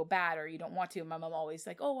food to go bad, or you don't want to. My mom always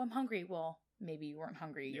like, oh, I'm hungry. Well, maybe you weren't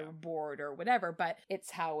hungry, you were bored or whatever, but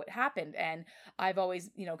it's how it happened. And I've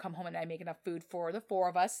always, you know, come home and I make enough food for the 4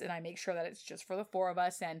 of us, and I make sure that it's just for the 4 of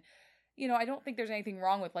us. And, you know, I don't think there's anything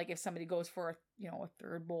wrong with, like, if somebody goes for, you know, a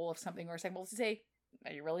 3rd bowl of something or something, well, to say,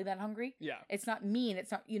 are you really that hungry? Yeah. It's not mean.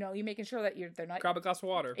 It's not, you know, you're making sure that they're not. Grab a glass of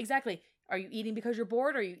water. Exactly. Are you eating because you're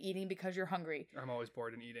bored, or are you eating because you're hungry? I'm always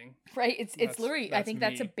bored and eating. Right. It's literally, I think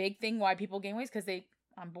that's a big thing why people gain weight, because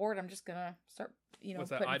I'm bored. I'm just gonna start, you know,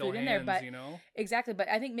 putting food in there. But you know? Exactly. But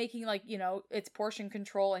I think making, like, you know, it's portion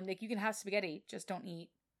control, and like, you can have spaghetti, just don't eat.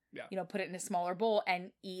 Yeah. You know, put it in a smaller bowl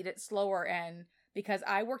and eat it slower. And because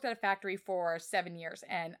I worked at a factory for 7 years,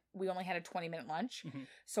 and we only had a 20-minute lunch,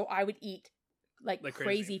 so I would eat like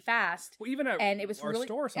crazy fast. Well, even at and it was our really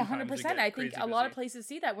store, 100%. I think a lot of places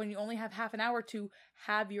see that when you only have half an hour to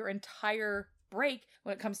have your entire break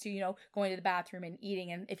when it comes to, you know, going to the bathroom and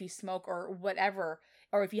eating, and if you smoke or whatever,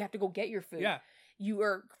 or if you have to go get your food, you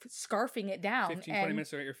are scarfing it down. 15-20 minutes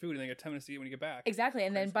to get your food, and then you got 10 minutes to eat when you get back. Exactly.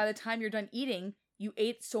 And then by the time you're done eating, you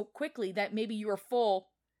ate so quickly that maybe you were full,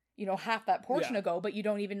 you know, half that portion ago, but you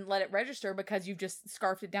don't even let it register because you've just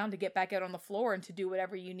scarfed it down to get back out on the floor and to do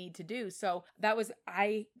whatever you need to do. So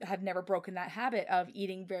I have never broken that habit of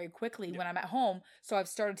eating very quickly when I'm at home. So I've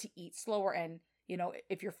started to eat slower, and, you know,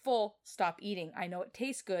 if you're full, stop eating. I know it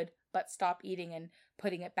tastes good, but stop eating and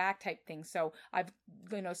putting it back type thing. So I've,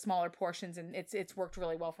 you know, smaller portions, and it's worked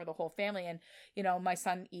really well for the whole family. And, you know, my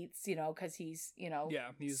son eats, you know, cause he's, you know,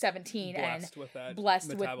 he's 17 and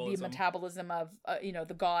blessed with the metabolism of, you know,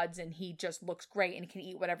 the gods, and he just looks great and can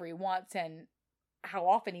eat whatever he wants. And how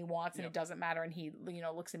often he wants, and it doesn't matter, and he, you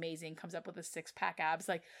know, looks amazing, comes up with a 6-pack abs,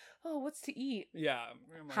 like, oh, what's to eat? Yeah.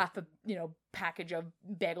 Half a, you know, package of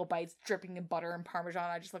bagel bites dripping in butter and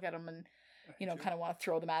Parmesan. I just look at him and, you know, kind of want to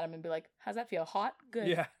throw them at him and be like, how's that feel? Hot? Good.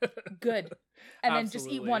 Yeah. Good. And then just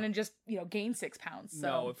eat one and just, you know, gain 6 pounds. So.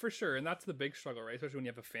 No, for sure. And that's the big struggle, right? Especially when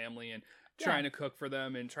you have a family and trying to cook for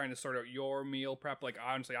them and trying to sort out your meal prep. Like,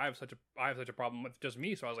 honestly, I have such a problem with just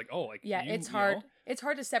me. So I was like, oh, like, it's hard. You know? It's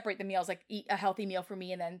hard to separate the meals, like eat a healthy meal for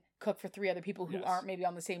me and then cook for 3 other people who aren't maybe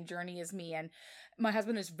on the same journey as me. And my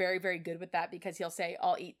husband is very, very good with that, because he'll say,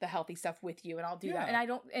 I'll eat the healthy stuff with you and I'll do that. And I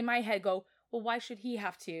don't, in my head, go, well, why should he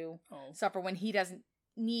have to suffer when he doesn't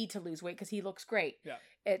need to lose weight, because he looks great? Yeah.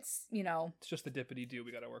 It's, you know, it's just the dippity do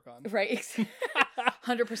we got to work on. Right.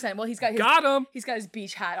 100%. Well, he's got his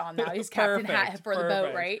beach hat on now. He's captain hat for the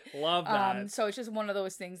boat, right? Love that. So it's just one of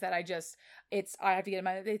those things that I have to get in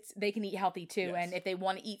mind. They can eat healthy too. And if they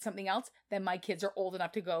want to eat something else, then my kids are old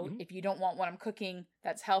enough to go, if you don't want what I'm cooking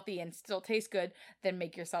that's healthy and still tastes good, then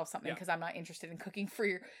make yourself something, because I'm not interested in cooking for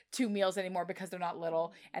your 2 meals anymore, because they're not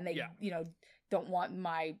little and they, you know, don't want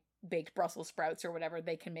my baked Brussels sprouts or whatever.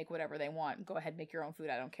 They can make whatever they want. Go ahead, make your own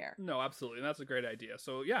food. I don't care. No, absolutely. And that's a great idea.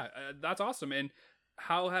 So yeah, that's awesome. And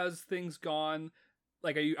how has things gone?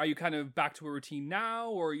 Like, are you kind of back to a routine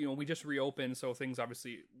now, or, you know, we just reopened, so things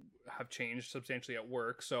obviously have changed substantially at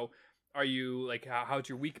work. So are you like, how's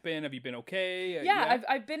your week been? Have you been okay?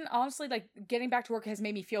 I've been, honestly, like, getting back to work has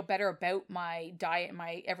made me feel better about my diet and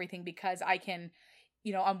my everything, because I can,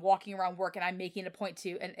 you know, I'm walking around work and I'm making a point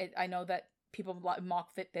to, and I know that people mock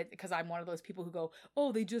Fitbit, because I'm one of those people who go,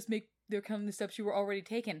 oh, they're counting the steps you were already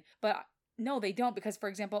taking. But no, they don't, because, for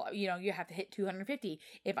example, you know, you have to hit 250.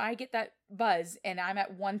 If I get that buzz and I'm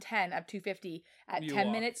at 110 of 250 at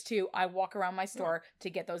 10 minutes to, I walk around my store to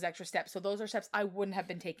get those extra steps. So those are steps I wouldn't have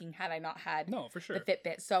been taking had I not had for sure the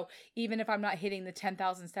Fitbit. So even if I'm not hitting the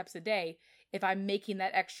 10,000 steps a day, if I'm making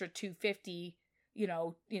that extra 250, you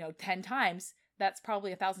know, 10 times, that's probably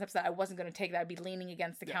 1,000 steps that I wasn't going to take, that I'd be leaning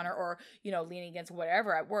against the counter, or, you know, leaning against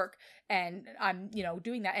whatever at work. And I'm, you know,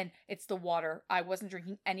 doing that. And it's the water. I wasn't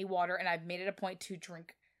drinking any water, and I've made it a point to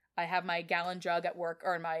drink. I have my gallon jug at work,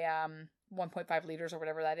 or my 1.5 liters or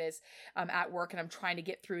whatever that is at work. And I'm trying to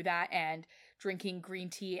get through that and drinking green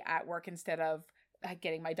tea at work instead of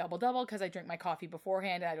getting my double, because I drink my coffee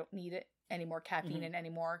beforehand and I don't need it any more caffeine and any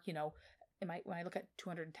more, you know, when I look at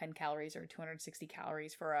 210 calories or 260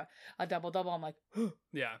 calories for a double, I'm like,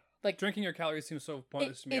 yeah. Like, drinking your calories seems so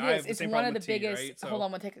pointless to me. It is. It's one of the biggest. Right? So, hold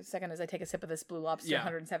on, take a second as I take a sip of this Blue Lobster,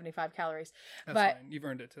 175 calories. That's fine. You've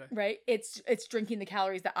earned it today. Right? It's drinking the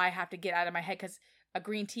calories that I have to get out of my head, because a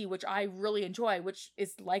green tea, which I really enjoy, which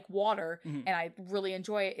is like water, and I really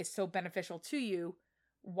enjoy it, is so beneficial to you.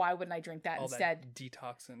 Why wouldn't I drink that instead? That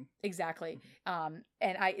detoxing. Exactly. And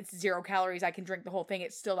it's 0 calories. I can drink the whole thing.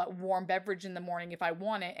 It's still that warm beverage in the morning if I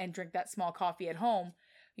want it, and drink that small coffee at home,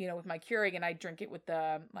 you know, with my Keurig, and I drink it with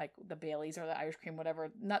the Baileys or the Irish cream,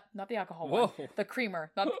 whatever. Not the alcohol one. The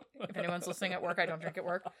creamer. Not if anyone's listening at work, I don't drink at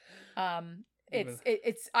work.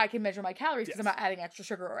 It's I can measure my calories, because I'm not adding extra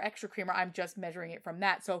sugar or extra creamer. I'm just measuring it from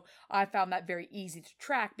that. So I found that very easy to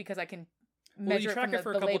track, because I can measure you track it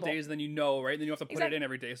for a couple days, then you know, right? Then you have to put it in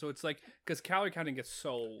every day. So it's like, because calorie counting gets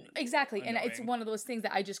so annoying. And it's one of those things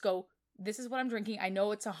that I just go, this is what I'm drinking. I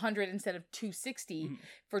know it's 100 instead of 260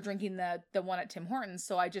 for drinking the one at Tim Hortons.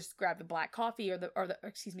 So I just grab the black coffee or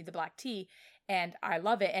the black tea, and I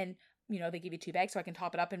love it. And, you know, they give you 2 bags, so I can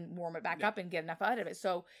top it up and warm it back up and get enough out of it.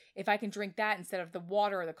 So if I can drink that instead of the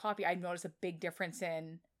water or the coffee, I notice a big difference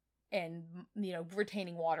in, you know,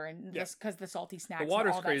 retaining water, and just because the salty snacks. The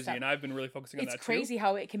water's crazy, and I've been really focusing on that too. It's crazy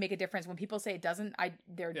how it can make a difference. When people say it doesn't,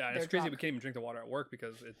 they're it's crazy. We can't even drink the water at work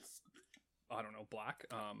because it's, I don't know, black.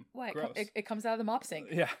 What? It comes out of the mop sink.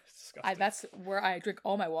 Yeah, it's disgusting. That's where I drink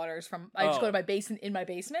all my waters from. I just go to my basin in my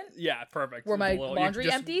basement. Yeah, perfect. Where my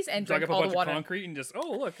laundry empties, and drink all the water. Of concrete and just,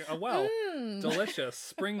 oh look, a well, delicious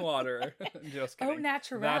spring water. Just kidding. Oh,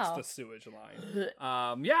 natural. That's the sewage line.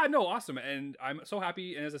 Yeah, no, awesome, and I'm so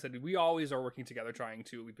happy. And as I said, we always are working together, trying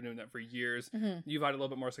to. We've been doing that for years. You've had a little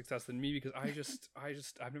bit more success than me, because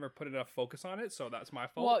I've never put enough focus on it, so that's my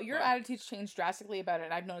fault. Well, your attitude's changed drastically about it,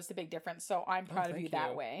 and I've noticed a big difference. So I'm proud of you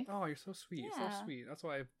that way. Oh, you're so sweet. So sweet. That's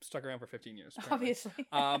why I've stuck around for 15 years. Obviously.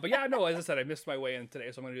 But yeah, no, as I said, I missed my weigh in today,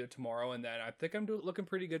 so I'm going to do it tomorrow. And then I think I'm looking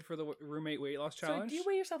pretty good for the roommate weight loss challenge. So do you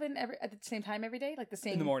weigh yourself in at the same time every day? Like the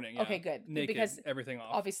same? In the morning, yeah. Okay, good. Naked, because everything off.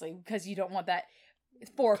 Obviously, because you don't want that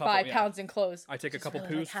 4 or 5 pounds in clothes. I take a couple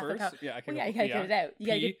poos first. Yeah, I can. You gotta get it out. You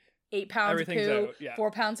gotta get 8 pounds of poo,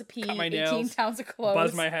 4 pounds of pee, 18 pounds of clothes.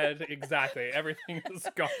 Buzz my head. Exactly. Everything is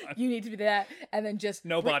gone. You need to do that. And then just...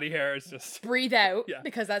 No body hair. It's just... Breathe out,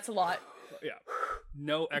 because that's a lot. Yeah.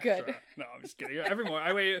 No extra. Good. No, I'm just kidding. Every morning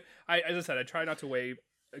I weigh. As I said, I try not to weigh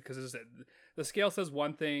because as I said, the scale says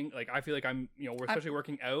one thing. Like I feel like I'm, we're especially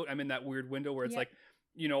working out. I'm in that weird window where it's like,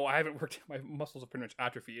 I haven't worked. My muscles are pretty much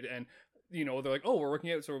atrophied, and they're like, oh, we're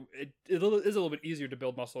working out, so it is a little bit easier to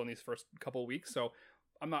build muscle in these first couple of weeks. So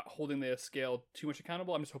I'm not holding the scale too much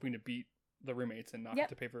accountable. I'm just hoping to beat the roommates and not have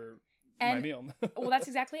to pay for my meal. Well, that's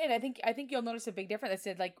exactly it. I think you'll notice a big difference. I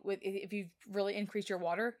said, like, if you really increase your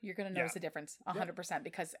water, you're going to notice a difference 100%,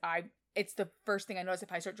 because it's the first thing I notice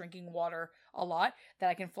if I start drinking water a lot, that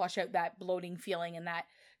I can flush out that bloating feeling and that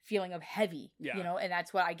feeling of heavy, and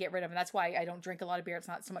that's what I get rid of. And that's why I don't drink a lot of beer. It's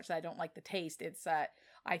not so much that I don't like the taste. It's that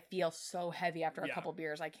I feel so heavy after a couple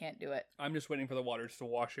beers. I can't do it. I'm just waiting for the water just to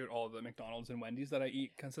wash out all of the McDonald's and Wendy's that I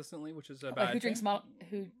eat consistently, which is a bad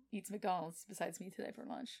who eats McDonald's besides me today for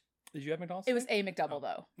lunch? Did you have McDonald's? It was a McDouble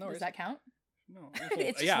though. No, does that count? No.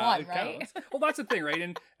 It's just one, right? Counts. Well, that's the thing,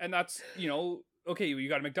 right? And that's, okay, you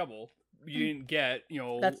got a McDouble. You didn't get,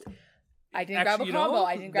 I didn't grab a combo.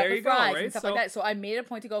 I didn't grab the fries and stuff like that. So I made a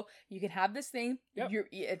point to go, you can have this thing. Yep.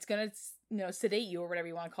 It's going to, sedate you or whatever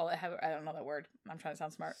you want to call it. I don't know that word. I'm trying to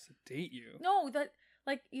sound smart. Sedate you? No, that,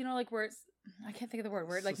 like, like where it's, I can't think of the word.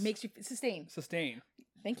 Where it, like, makes you sustain. Sustain.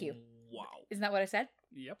 Thank you. Wow. Isn't that what I said?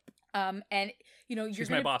 Yep. And, you're She's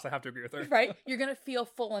my boss. I have to agree with her. Right? You're going to feel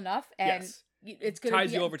full enough. And it's going to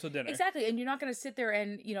ties you over to dinner. Exactly. And you're not going to sit there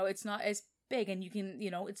and, it's not as big, and you can,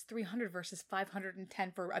 it's 300 versus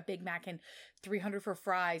 510 for a Big Mac and 300 for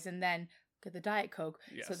fries, and then get the Diet Coke.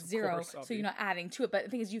 Yes, so it's zero. So you're not adding to it. But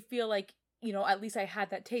the thing is, you feel like, at least I had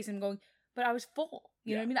that taste, and going, but I was full.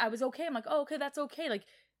 You know what I mean? I was okay. I'm like, oh, okay, that's okay. Like,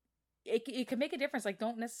 it can make a difference. Like,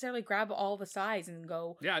 don't necessarily grab all the size and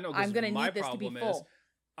go, I'm going to need this to be full.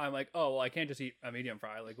 I'm like, oh, well, I can't just eat a medium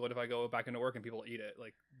fry. Like, what if I go back into work and people eat it?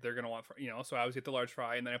 Like, they're going to want, so I always get the large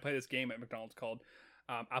fry. And then I play this game at McDonald's called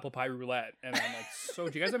apple pie roulette. And I'm like, so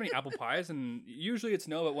do you guys have any apple pies? And usually it's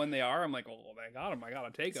no, but when they are, I'm like, oh, I got them. I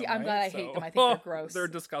got to take them. See, I'm glad I hate them. I think they're gross. They're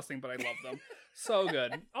disgusting, but I love them. So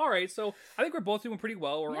good. All right. So I think we're both doing pretty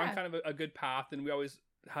well. We're on kind of a good path, and we always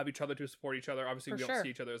have each other to support each other. Obviously, we don't see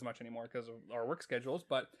each other as much anymore because of our work schedules,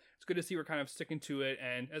 but it's good to see we're kind of sticking to it.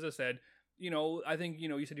 And as I said, I think,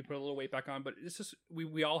 you said you put a little weight back on, but it's just,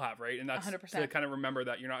 we all have, right? And that's 100%. To kind of remember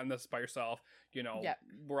that you're not in this by yourself.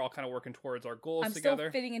 We're all kind of working towards our goals together. I'm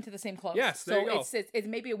still fitting into the same clothes. Yes, there you go. It's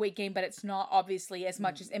maybe a weight gain, but it's not obviously as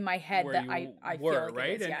much as in my head where that I feel like right?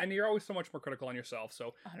 it is, and you're always so much more critical on yourself.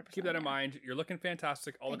 So 100%, keep that in mind. You're looking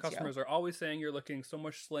fantastic. All the customers are always saying you're looking so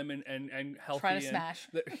much slim and healthy. Trying to smash.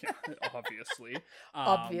 Obviously.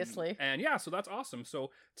 Obviously. And so that's awesome.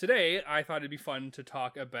 So today I thought it'd be fun to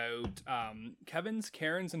talk about Kevin's,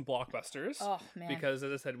 Karen's, and Blockbusters. Oh, man. Because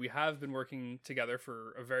as I said, we have been working together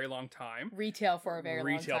for a very long time. Retail for a very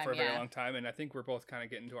long time, and I think we're both kind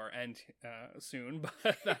of getting to our end soon,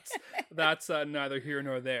 but that's neither here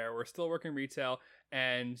nor there. We're still working retail,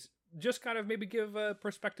 and just kind of maybe give a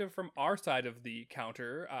perspective from our side of the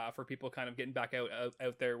counter for people kind of getting back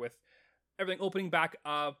out there with everything opening back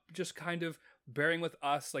up, just kind of bearing with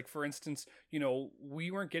us. Like, for instance,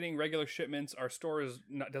 we weren't getting regular shipments. Our store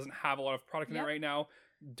doesn't have a lot of product in it right now.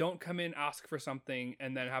 Don't come in, ask for something,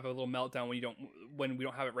 and then have a little meltdown when we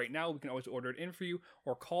don't have it right now. We can always order it in for you,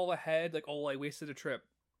 or call ahead. Like, oh, I wasted a trip,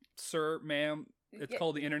 sir, ma'am. It's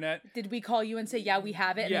called the internet. Did we call you and say, yeah, we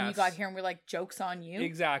have it, and then you got here and we're like, joke's on you?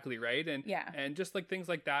 Exactly, right? And just like things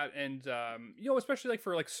like that, and especially like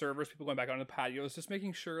for like servers, people going back on the patios, just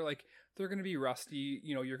making sure like they're going to be rusty.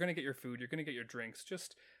 You're going to get your food, you're going to get your drinks.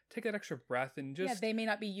 Just take that extra breath and just they may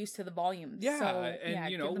not be used to the volumes.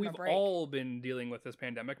 We've all been dealing with this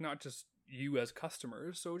pandemic, not just you as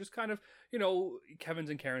customers. So just kind of Kevin's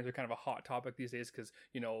and Karen's are kind of a hot topic these days because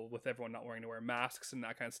with everyone not wanting to wear masks and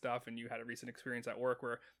that kind of stuff. And you had a recent experience at work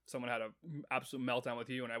where someone had an absolute meltdown with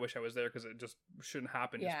you, and I wish I was there because it just shouldn't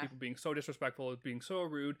happen. Just people being so disrespectful, being so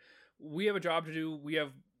rude. We have a job to do. We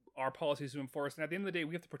have our policies to enforce, and at the end of the day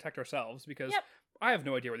we have to protect ourselves because I have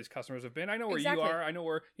no idea where these customers have been. I know where you are. I know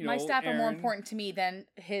where my staff are more important to me than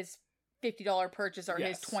his $50 purchase or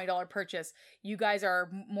his $20 purchase. You guys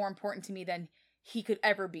are more important to me than he could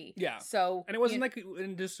ever be. Yeah. So, and it wasn't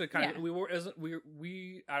and just to kind of,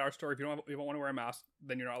 we at our store, if you don't want to wear a mask,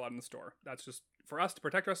 then you're not allowed in the store. That's just for us to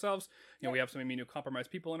protect ourselves. We have some immunocompromised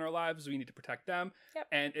people in our lives. We need to protect them. Yep.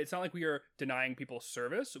 And it's not like we are denying people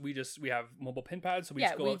service. We have mobile pin pads, so we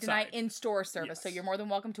just go outside. Deny in-store service. Yes. So you're more than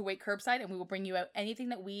welcome to wait curbside, and we will bring you out anything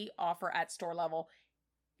that we offer at store level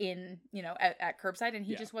at curbside. And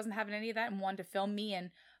he just wasn't having any of that and wanted to film me and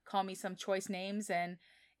call me some choice names, and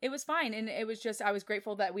It was fine. And it was just, I was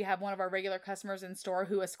grateful that we have one of our regular customers in store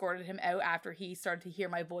who escorted him out after he started to hear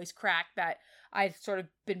my voice crack, that I'd sort of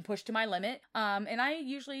been pushed to my limit. And I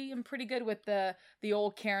usually am pretty good with the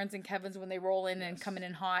old Karens and Kevins when they roll in and come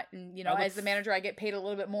in hot. And, you know, as the manager, I get paid a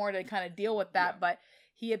little bit more to kind of deal with that. Yeah. But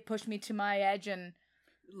he had pushed me to my edge, and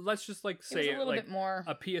let's just like say it a little bit more.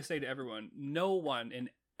 A PSA to everyone. No one in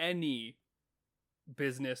any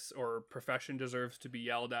business or profession deserves to be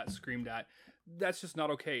yelled at, screamed at. That's just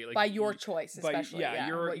not okay. Like, by your choice, especially. Yeah,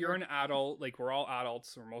 you're an adult. Like, we're all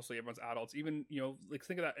adults, or mostly everyone's adults. Even, you know, like,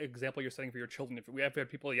 think of that example you're setting for your children. If we have had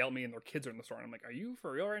people yell at me and their kids are in the store, and I'm like, are you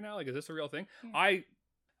for real right now? Like, is this a real thing? Yeah.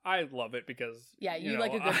 I love it because you know,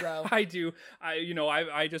 like a good bro. I do.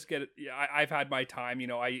 I just get it. Yeah, I've had my time. You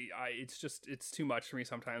know, it's too much for me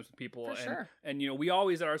sometimes with people. For sure. And you know, we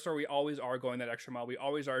always at our store, we always are going that extra mile. We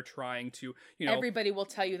always are trying to, you know. Everybody will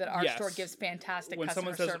tell you that our store gives fantastic when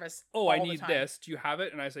customer someone says, service. Oh, I need this. Do you have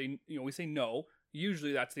it? And I say, you know, we say no.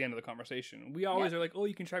 Usually that's the end of the conversation. We always are like, oh,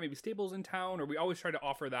 you can try maybe Staples in town, or we always try to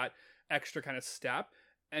offer that extra kind of step.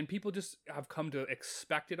 And people just have come to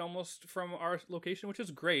expect it almost from our location, which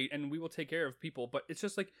is great. And we will take care of people. But it's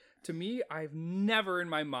just like, to me, I've never in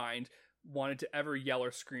my mind wanted to ever yell or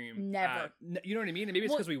scream. Never. You know what I mean? And maybe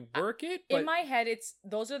it's because we work it. But in my head,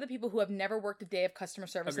 those are the people who have never worked a day of customer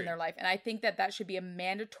service in their life. And I think that should be a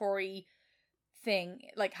mandatory thing.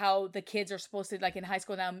 Like how the kids are supposed to, like in high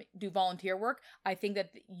school now, do volunteer work. I think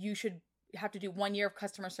that you should have to do 1 year of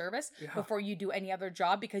customer service before you do any other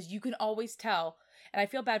job, because you can always tell. And I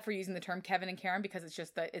feel bad for using the term Kevin and Karen because it's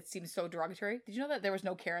just that it seems so derogatory. Did you know that there was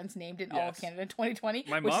no Karens named in all of Canada in 2020?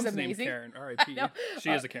 My mom's named Karen. R.I.P.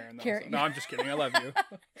 She is a Karen though. Karen. So. No, I'm just kidding. I love you.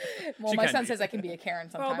 Well, my son says I can be a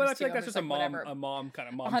Karen sometimes. Well, but I feel like that's just a mom kind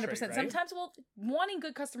of mom 100%. Trait, right? Sometimes, wanting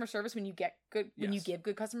good customer service when you give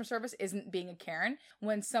good customer service isn't being a Karen.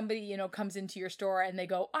 When somebody, you know, comes into your store and they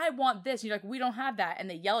go, I want this, and you're like, we don't have that, and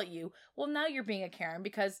they yell at you. Well, now you're being a Karen,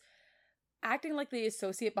 because acting like the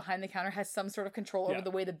associate behind the counter has some sort of control over the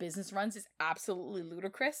way the business runs is absolutely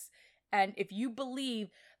ludicrous. And if you believe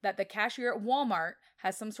that the cashier at Walmart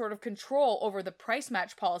has some sort of control over the price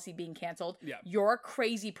match policy being canceled, you're a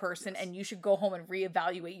crazy person and you should go home and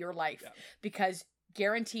reevaluate your life, because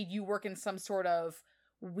guaranteed you work in some sort of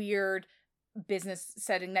weird business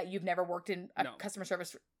setting that you've never worked in customer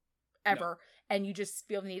service ever, and you just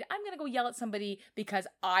feel the need, I'm gonna go yell at somebody because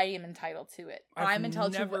I am entitled to it. I'm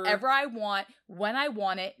entitled to whatever I want when I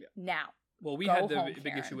want it now. Well, we had the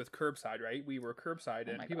big issue with curbside, right? We were curbside,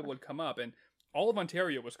 and people would come up, and all of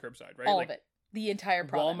Ontario was curbside, right? All of it, the entire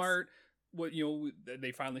province. Walmart,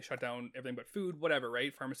 they finally shut down everything but food, whatever,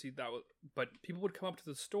 right? Pharmacy, but people would come up to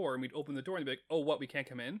the store, and we'd open the door, and they'd be like, "Oh, what? We can't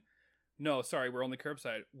come in? No, sorry, we're only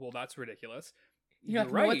curbside." Well, that's ridiculous. You're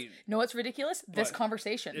right. Know what's ridiculous? This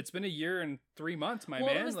conversation. It's been 1 year and 3 months, man.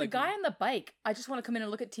 Well, it was the guy on the bike. I just want to come in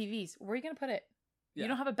and look at TVs. Where are you going to put it? Yeah. You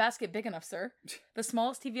don't have a basket big enough, sir. The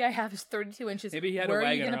smallest TV I have is 32 inches. Maybe he had a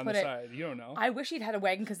wagon on the side. You don't know. I wish he'd had a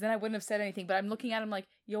wagon, because then I wouldn't have said anything. But I'm looking at him like,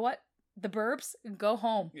 you know what? The burbs, go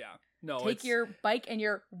home. Yeah. No. Take your bike and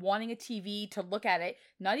you're wanting a TV to look at it,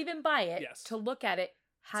 not even buy it, to look at it.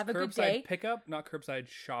 Have a good day. Curbside pickup, not curbside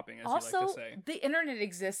shopping, as also, you like to say. The internet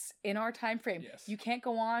exists in our time frame. Yes. You can't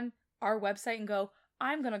go on our website and go,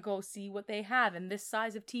 I'm going to go see what they have and this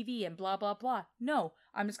size of TV and blah, blah, blah. No,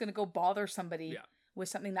 I'm just going to go bother somebody with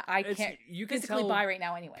something that I can't physically buy right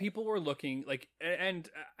now anyway. People were looking, like, and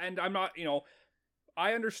I'm not, you know,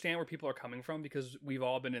 I understand where people are coming from, because we've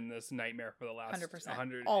all been in this nightmare for the last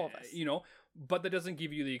 100, all of us, you know, but that doesn't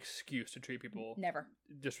give you the excuse to treat people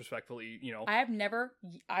disrespectfully, you know.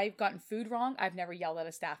 I've gotten food wrong. I've never yelled at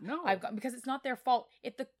a staff. No. Because it's not their fault.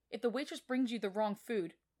 If the waitress brings you the wrong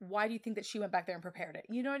food, why do you think that she went back there and prepared it?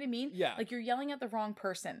 You know what I mean? Yeah. Like, you're yelling at the wrong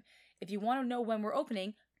person. If you want to know when we're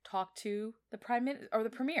opening, talk to the Prime Minister or the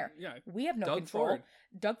Premier. Yeah. We have no control.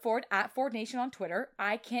 Doug Ford at Ford Nation on Twitter.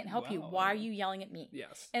 I can't help you. Why are you yelling at me?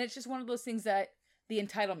 Yes. And it's just one of those things that the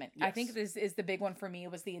entitlement. Yes. I think this is the big one for me,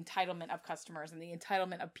 was the entitlement of customers and the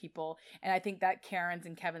entitlement of people. And I think that Karens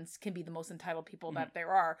and Kevins can be the most entitled people that there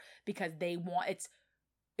are, because they want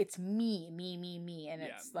it's me. And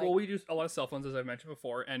it's like, well, we do a lot of cell phones, as I've mentioned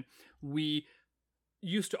before, and we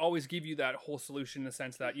used to always give you that whole solution in the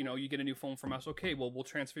sense that, you know, you get a new phone from us. Okay, well, we'll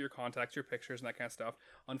transfer your contacts, your pictures, and that kind of stuff.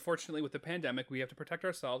 Unfortunately, with the pandemic, we have to protect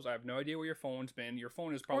ourselves. I have no idea where your phone's been. Your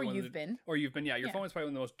phone is probably your phone is probably one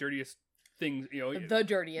of the most dirtiest things, you know, the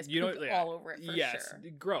dirtiest, you know, all over it. For sure.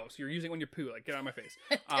 Gross. You're using it when you poo. Like, get out of my face.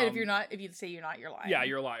 And if you say you're not, you're lying. Yeah,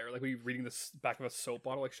 you're a liar. Like, were you reading this back of a soap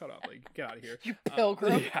bottle? Like, shut up. Like, get out of here. You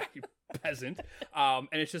pilgrim. Yeah, you peasant. And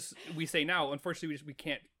it's just, we say now, unfortunately, we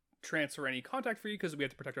can't transfer any contact for you because we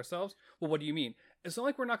have to protect ourselves. Well, what do you mean? It's not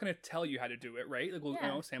like we're not going to tell you how to do it, right? Like, well, you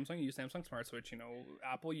know, Samsung, you use Samsung Smart Switch, you know,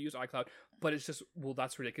 Apple, you use iCloud, but it's just, well,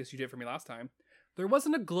 that's ridiculous. You did it for me last time. There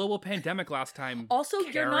wasn't a global pandemic last time. Also,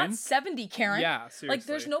 Karen. You're not 70, Karen. Yeah, seriously. Like,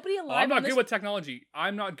 there's nobody alive. I'm not good with technology.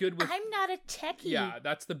 I'm not good with. I'm not a techie. Yeah,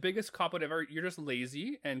 that's the biggest cop-out ever. You're just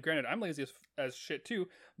lazy, and granted, I'm lazy as shit too.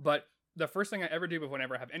 But the first thing I ever do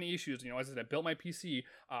whenever I have any issues, you know, as I said, I built my PC,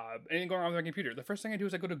 anything going wrong with my computer, the first thing I do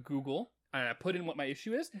is I go to Google and I put in what my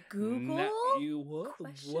issue is. Google.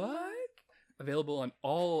 What? Available on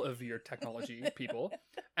all of your technology people,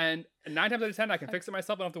 and 9 times out of 10 I can fix it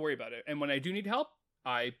myself. I don't have to worry about it. And when I do need help,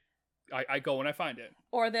 I go and I find it.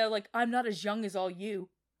 Or they're like, I'm not as young as all you.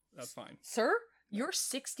 That's fine, sir. You're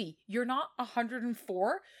 60. You're not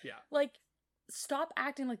 104. Yeah. Like, stop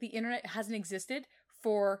acting like the internet hasn't existed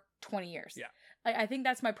for 20 years. Yeah. I think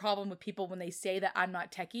that's my problem with people when they say that I'm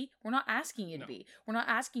not techie. We're not asking you to be. We're not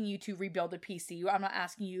asking you to rebuild a PC. I'm not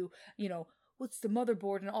asking you, you know, what's the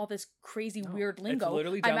motherboard and all this crazy weird lingo.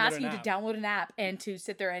 I'm asking you to download an app and to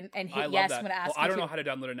sit there and hit yes when I ask you I don't know how to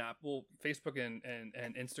download an app. Well, Facebook and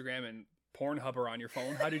Instagram and Pornhub are on your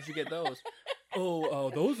phone. How did you get those?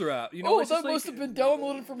 Those are out. You know, that must have been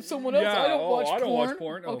downloaded from someone else. I don't watch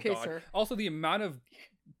porn. Oh, okay, God. Sir. Also, the amount of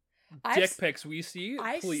dick pics we see,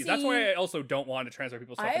 please. That's why I also don't want to transfer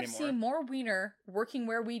people's stuff anymore. I have seen more wiener working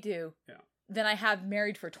where we do than I have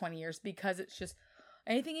married for 20 years because it's just,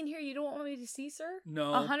 anything in here you don't want me to see, sir?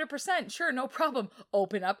 No. 100%. Sure, no problem.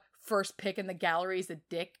 Open up, first pick in the gallery is a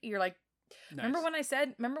dick. You're like, nice. Remember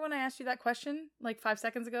when I asked you that question like 5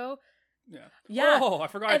 seconds ago? Yeah. Oh, I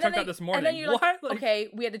forgot. I took that this morning. And then you're like, okay,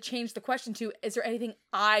 we had to change the question to, is there anything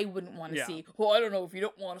I wouldn't want to see? Well, I don't know if you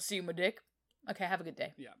don't want to see my dick. Okay, have a good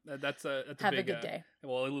day. Yeah, that's a have a good day.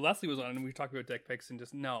 Well, Leslie was on and we talked about dick pics and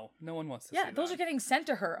just no one wants to see that. Yeah, those are getting sent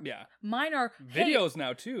to her. Yeah. Mine are videos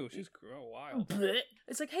now too. She's wild. Bleh.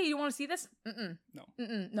 It's like, hey, you want to see this? No.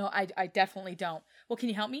 No, I definitely don't. Well, can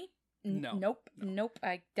you help me? No. Nope.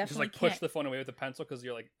 I definitely just like can't. push the phone away with a pencil because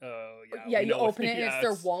you're like, yeah. You open it and it's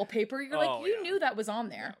their wallpaper. You're like, you knew that was on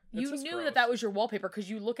there. Yeah. You knew that was your wallpaper because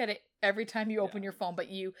you look at it every time you open your phone. But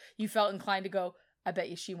you felt inclined to go, I bet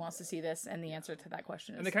you she wants to see this, and the answer to that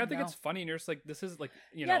question is and they kind of think it's funny, and you're just like, this is like,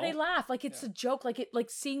 you know. Yeah, they laugh like it's a joke, like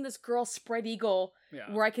seeing this girl spread eagle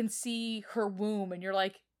where I can see her womb, and you're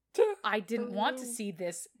like, I didn't want to see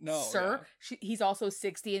this, sir. Yeah. He's also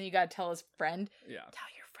 60, and you got to tell his friend. Yeah.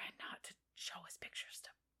 Tell your friend not to show his pictures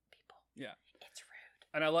to people. Yeah. It's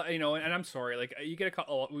rude. And I love, you know, and I'm sorry, like you get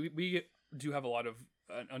we do have a lot of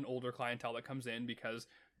an older clientele that comes in because,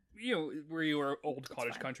 you know, we were old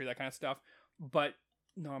cottage country, that kind of stuff. But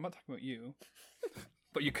no, I'm not talking about you.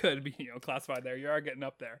 But you could be, you know, classified there. You are getting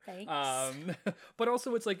up there. Thanks. But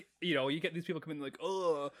also it's like, you know, you get these people come in like,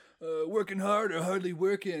 working hard or hardly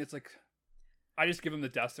working. It's like, I just give them the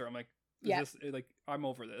death stare. I'm like, is this, like, I'm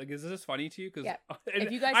over that. Like, is this funny to you? Because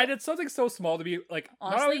if you guys, I did something so small to be like,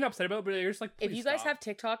 honestly, not even upset about it, but you're just like, please if you guys have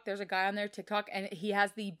TikTok, there's a guy on there TikTok, and he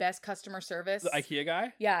has the best customer service. The IKEA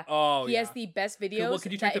guy? Yeah. Oh, he has the best videos. Well,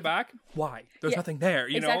 could you take it back? Why? There's nothing there.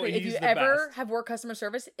 You know, if you ever have worked customer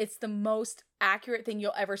service, it's the most accurate thing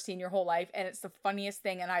you'll ever see in your whole life, and it's the funniest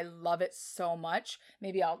thing, and I love it so much.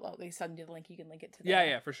 Maybe I'll at least send you the link. You can link it to.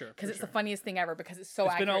 Yeah, for sure. Because it's the funniest thing ever. Because it's so.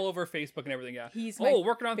 It's accurate. Been all over Facebook and everything. Yeah. He's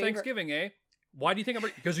working on favorite. Thanksgiving, eh? Why do you think I'm?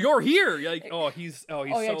 Because you're here. You're like, he's so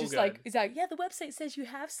just good. Like, he's like, yeah, the website says you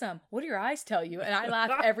have some. What do your eyes tell you? And I laugh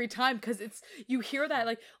every time because you hear that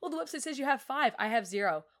like, well, the website says you have 5. I have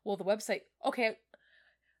 0. Well, the website, okay,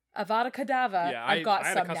 Avada Kedavra. Yeah, I've got I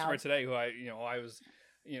had some a customer now. today who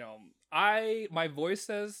my voice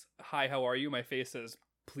says, hi, how are you? My face says,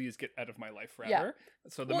 please get out of my life forever. Yeah.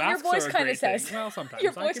 So the masks your voice are a kind great of says. thing. Well, sometimes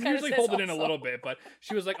Your voice I can usually hold it in a also. little bit, but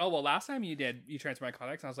she was like, "Oh well, last time you transferred my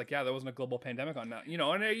contacts," and I was like, "Yeah, there wasn't a global pandemic on that, you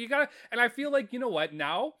know." And you gotta, and I feel like, you know what?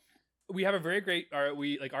 Now we have a very great.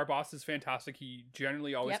 Our boss is fantastic. He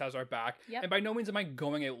generally always has our back, and by no means am I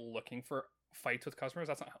going out looking for fights with customers.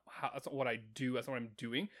 That's not what I do. That's not what I'm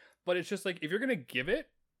doing. But it's just like, if you're gonna give it,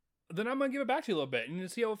 then I'm gonna give it back to you a little bit and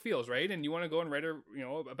see how it feels, right? And you want to go and write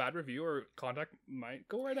a bad review or contact, might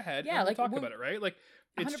go right ahead. Yeah, and we'll talk about it, right? Like,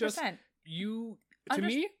 it's 100%. Just you. To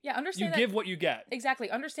me, understand you give what you get.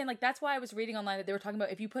 Exactly. Understand. Like, that's why I was reading online that they were talking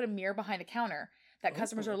about if you put a mirror behind a counter, that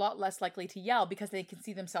customers are a lot less likely to yell because they can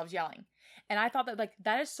see themselves yelling. And I thought that, like,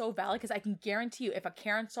 that is so valid because I can guarantee you, if a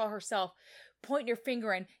Karen saw herself pointing your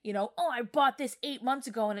finger and, I bought this 8 months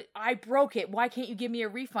ago and I broke it. Why can't you give me a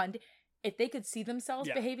refund? If they could see themselves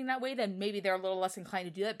behaving that way, then maybe they're a little less inclined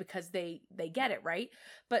to do that because they get it, right?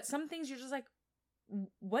 But some things you're just like,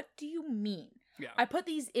 what do you mean? Yeah. I put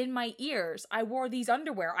these in my ears. I wore these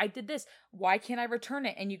underwear. I did this. Why can't I return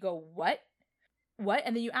it? And you go, what?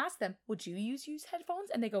 And then you ask them, would you use headphones?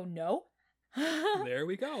 And they go, no. There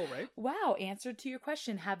we go, right? Wow, answer to your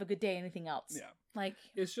question. Have a good day. Anything else? Yeah. Like,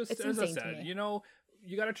 it's just, as I said, you know,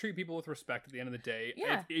 you got to treat people with respect at the end of the day.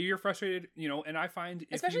 Yeah. If you're frustrated, you know, and I find...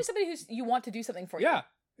 Especially somebody who's you want to do something for you. Yeah.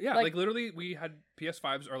 Yeah, like literally we had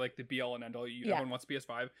PS5s are like the be all and end all. Everyone wants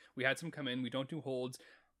PS5. We had some come in. We don't do holds.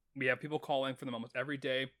 We have people calling for them almost every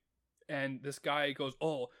day. And this guy goes,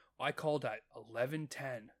 oh, I called at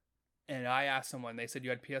 11:10. And I asked someone, they said you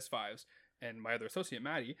had PS5s. And my other associate,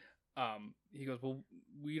 Maddie, he goes, well,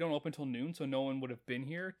 we don't open till noon, so no one would have been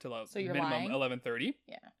here till minimum 11:30.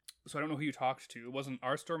 Yeah. So I don't know who you talked to. It wasn't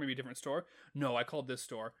our store, maybe a different store. No, I called this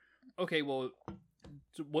store. Okay, well,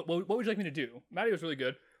 so what would you like me to do? Maddie was really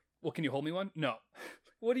good. Well, can you hold me one? No.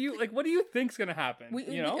 What do you think's gonna happen?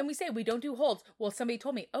 And we say we don't do holds. Well, somebody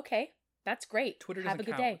told me, okay, that's great. Twitter doesn't have a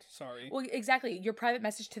good count. day. Sorry. Well, exactly. Your private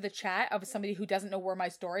message to the chat of somebody who doesn't know where my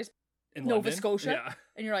store is. In Nova London? Scotia. Yeah.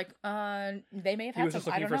 And you're like, they may have had He was just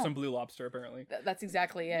looking for some some Blue Lobster, apparently. That's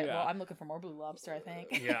exactly it. Yeah. Well, I'm looking for more Blue Lobster, I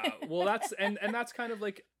think. Yeah. Well, that's and that's kind of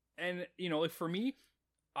like, and you know, like for me,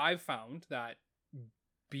 I've found that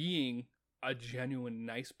being a genuine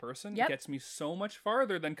nice person gets me so much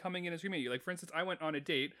farther than coming in and screaming at you. Like, for instance, I went on a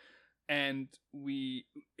date and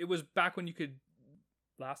it was back when you could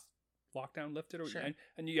last lockdown lifted or sure.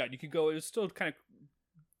 and you could go. It was still kind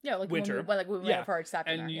of like winter. When we went for our staff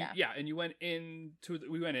dinner. And you went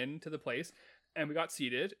we went into the place and we got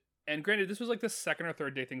seated. And granted, this was like the second or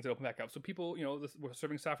third day things that opened back up. So people, you know, the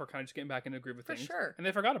serving staff were kind of just getting back into the groove of things. For sure. And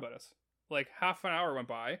they forgot about us. Like half an hour went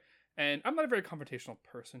by. And I'm not a very confrontational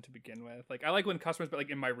person to begin with. Like, I like when customers, but like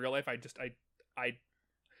in my real life,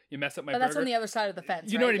 you mess up my burger. That's on the other side of the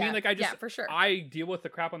fence. You know what I mean? Like, for sure. I deal with the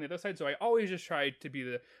crap on the other side, so I always just try to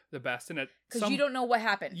be the best. And because you don't know what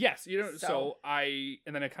happened. Yes, you don't.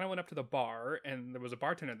 And then I kind of went up to the bar, and there was a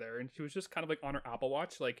bartender there, and she was just kind of like on her Apple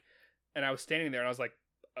Watch, like, and I was standing there, and I was like,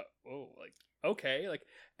 okay, like,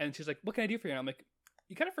 and she's like, what can I do for you? And I'm like,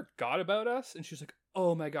 you kind of forgot about us. And she's like,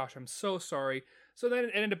 oh my gosh, I'm so sorry. So then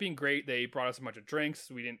it ended up being great. They brought us a bunch of drinks.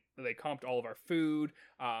 They comped all of our food.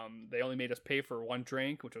 They only made us pay for one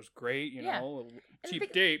drink, which was great, you know,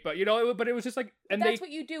 cheap date, but you know, but it was just like, and that's what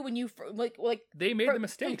you do when you like they made the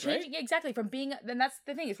mistake, right? Exactly. Then that's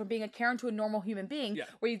the thing, is from being a Karen to a normal human being,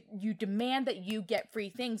 where you demand that you get free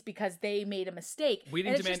things because they made a mistake. We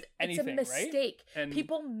didn't demand anything, it's a mistake. Right? And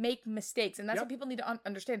people make mistakes, and that's what people need to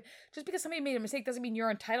understand. Just because somebody made a mistake doesn't mean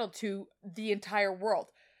you're entitled to the entire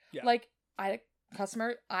world. Yeah. Like,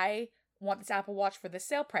 customer, I want this Apple Watch for this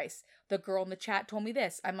sale price. The girl in the chat told me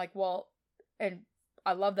this. I'm like, well, and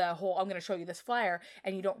I love the whole, I'm going to show you this flyer,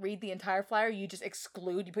 and you don't read the entire flyer. You just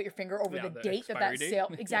exclude, you put your finger over the date of that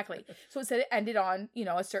sale. Exactly. So it said it ended on,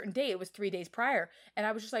 a certain date. It was 3 days prior. And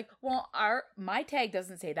I was just like, well, my tag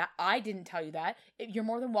doesn't say that. I didn't tell you that. You're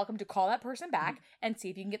more than welcome to call that person back and see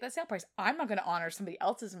if you can get that sale price. I'm not going to honor somebody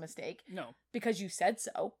else's mistake. No. Because you said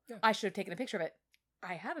so. Yeah. I should have taken a picture of it.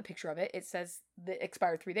 I have a picture of it. It says that it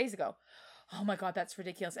expired 3 days ago. Oh my God, that's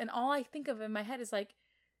ridiculous. And all I think of in my head is like,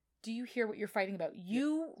 do you hear what you're fighting about?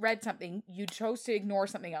 You read something. You chose to ignore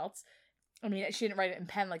something else. I mean, she didn't write it in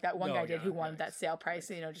pen like that one guy did who wanted that sale price.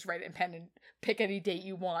 Just write it in pen and pick any date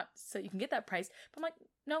you want so you can get that price. But I'm like,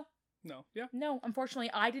 no. No. Yeah. No, unfortunately,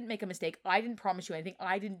 I didn't make a mistake. I didn't promise you anything.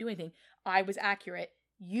 I didn't do anything. I was accurate.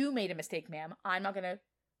 You made a mistake, ma'am. I'm not going to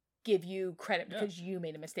give you credit because you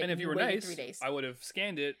made a mistake. And if you were nice, 3 days. I would have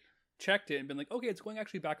scanned it, checked it, and been like, okay, it's going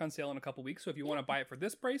actually back on sale in a couple weeks. So if you want to buy it for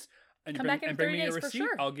this price and bring me a receipt,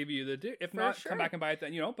 I'll give you the. If not, come back and buy it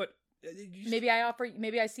then. But maybe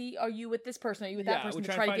I see, are you with this person? Are you with that person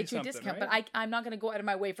to try to get you a discount? Right? But I'm not going to go out of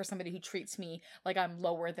my way for somebody who treats me like I'm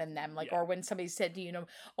lower than them. Or when somebody said to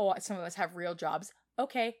some of us have real jobs.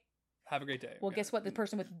 Okay. Have a great day. Well, guess what? The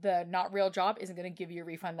person with the not real job isn't going to give you a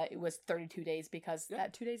refund that it was 32 days because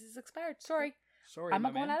that 2 days is expired. Sorry, I'm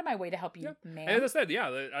not going out of my way to help you, man. And as I said,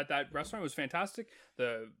 that restaurant was fantastic.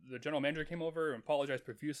 The general manager came over and apologized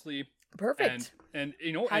profusely. Perfect. And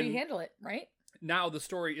how do you handle it, right? Now the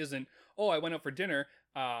story isn't, I went out for dinner,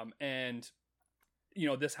 and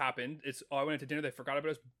this happened. It's, I went out to dinner, they forgot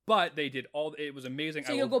about us, but they did it was amazing.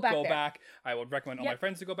 So you'll go back there. I would recommend all my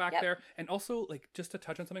friends to go back there. And also, like, just to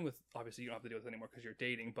touch on something with, obviously you don't have to deal with it anymore because you're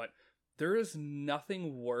dating, but there is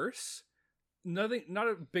nothing worse, not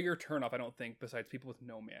a bigger turnoff, I don't think, besides people with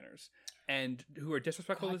no manners and who are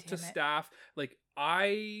disrespectful to staff. Like,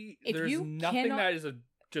 there's nothing that is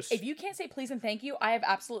if you can't say please and thank you, I have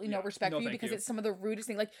absolutely no respect for you because it's some of the rudest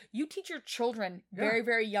thing. Like, you teach your children very,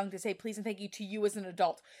 very young to say please and thank you to you as an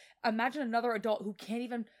adult. Imagine another adult who can't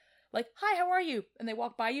even, like, hi, how are you? And they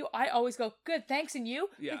walk by you, I always go, good, thanks, and you?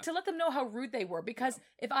 Yeah. Like, to let them know how rude they were. Because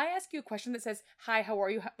if I ask you a question that says, hi, how are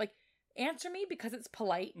you? Like, answer me because it's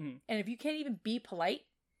polite. Mm-hmm. And if you can't even be polite.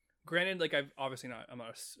 Granted, like I'm not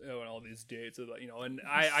on all these dates, you know, and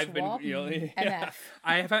I've been, you know, yeah,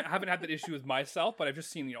 I haven't had that issue with myself, but I've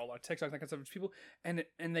just seen, you know, a lot of TikTok, that kind of stuff, people, and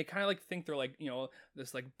they kind of like think they're like, you know,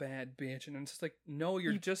 this like bad bitch, and it's just like, no,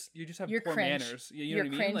 you just have poor cringe. manners. You you're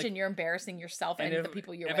know what cringe, I mean? Like, and you're embarrassing yourself and the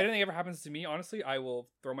people you're with. If anything ever happens to me, honestly, I will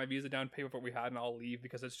throw my visa down, pay for what we had, and I'll leave,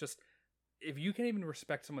 because it's just, if you can't even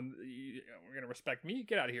respect someone, you know, we're gonna respect me.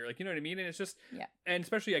 Get out of here, like, you know what I mean? And it's just, and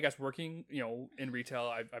especially, I guess, working, you know, in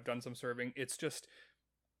retail, I've done some serving. It's just,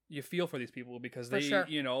 you feel for these people, because they,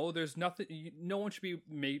 you know, there's nothing. No one should be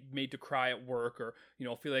made to cry at work, or, you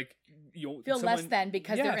know, feel like, you know, feel less than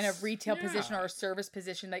because they're in a retail position or a service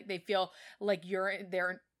position. Like, they feel like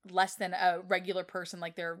they're less than a regular person,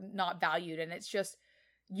 like they're not valued, and it's just.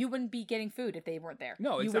 You wouldn't be getting food if they weren't there.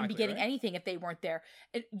 No, exactly. You wouldn't be getting anything if they weren't there.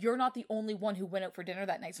 And you're not the only one who went out for dinner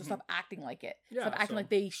that night, so stop acting like it. Stop acting like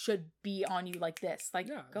they should be on you like this. Like,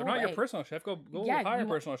 go they're away. Not your personal chef. Go hire a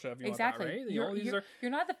personal chef. Exactly. Want that, right?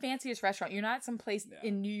 You're not at the fanciest restaurant. You're not at some place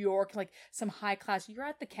in New York, like some high class. You're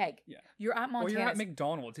at the Keg. Yeah. You're at Montana's. Or you're at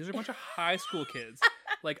McDonald's. These are a bunch of high school kids.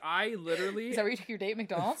 Like, I literally. Is that where you took your date at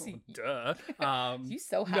McDonald's? Duh. You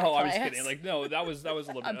so high. No, I was kidding. Like, no, that was a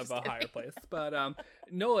little bit of a higher place. But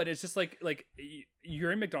no, and it's just like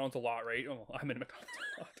you're in McDonald's a lot, right? Oh, I'm in McDonald's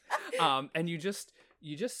a lot. And you just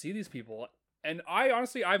see these people, and I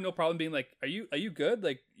honestly, I have no problem being like, are you good?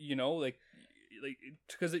 Like, you know, like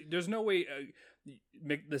because there's no way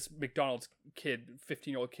this McDonald's kid,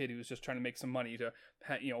 15-year-old kid who's just trying to make some money to,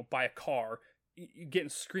 you know, buy a car, getting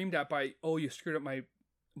screamed at by, oh, you screwed up my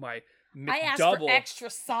McDouble. I asked for extra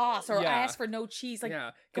sauce, or I asked for no cheese. Like,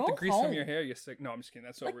 get go the grease home. from your hair, you sick. No, I'm just kidding.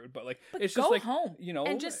 That's so rude. But like, but it's go just like home, you know,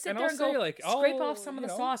 and just sit and there and go like, scrape off some of the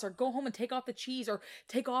sauce, or go home and take off the cheese, or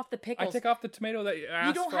take off the pickles. I take off the tomato that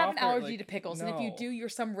you don't have an allergy to pickles, and if you do, you're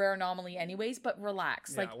some rare anomaly, anyways. But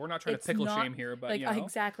relax. Yeah, like, we're not trying to pickle shame here, but like, you know.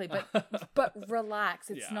 Exactly. But relax.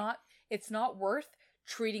 It's not worth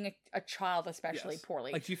treating a child especially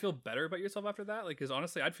poorly. Like, do you feel better about yourself after that? Like, because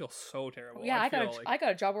honestly, I'd feel so terrible. Yeah, I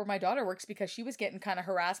got a job where my daughter works because she was getting kind of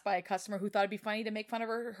harassed by a customer who thought it'd be funny to make fun of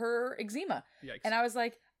her eczema. Yikes. And I was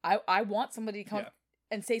like, I want somebody to come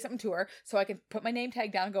and say something to her so I can put my name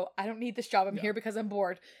tag down and go, I don't need this job. I'm here because I'm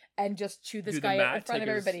bored, and just chew this guy out in front of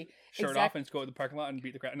everybody. Shirt off and just go to the parking lot and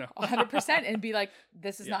beat the crap. No, 100%, and be like,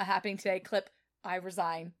 this is not happening today. Clip. I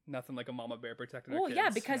resign. Nothing like a mama bear protecting her kids. Well, yeah,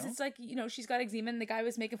 because it's like, you know, she's got eczema and the guy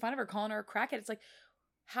was making fun of her, calling her a crackhead. It's like,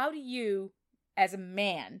 how do you, as a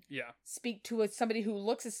man, speak to somebody who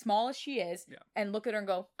looks as small as she is and look at her and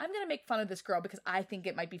go, I'm going to make fun of this girl because I think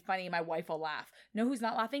it might be funny and my wife will laugh. Know who's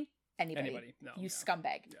not laughing? Anybody. No, you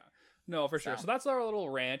scumbag. Yeah. No, for sure. So that's our little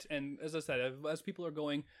rant. And as I said, as people are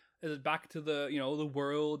going back to the, you know, the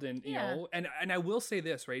world and, you know, and I will say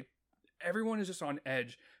this, right? Everyone is just on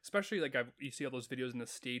edge, especially like you see all those videos in the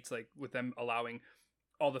States, like with them allowing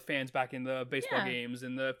all the fans back in the baseball games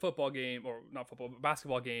and the football game, or not football, but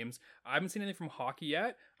basketball games. I haven't seen anything from hockey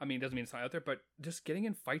yet. I mean, it doesn't mean it's not out there, but just getting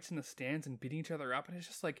in fights in the stands and beating each other up. And it's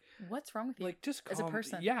just like, what's wrong with you? Like, just as a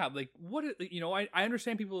person. Yeah. Like, you know, I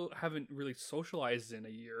understand people haven't really socialized in a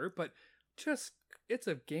year, but just, it's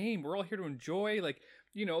a game. We're all here to enjoy. Like,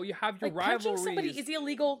 you know, you have your rivalries. Punching somebody is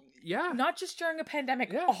illegal. Yeah. Not just during a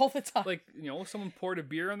pandemic, all the time. Like, you know, someone poured a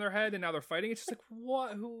beer on their head and now they're fighting. It's just like,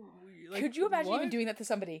 what? Who? Like, could you imagine even doing that to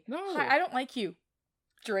somebody? No. Hi, I don't like you.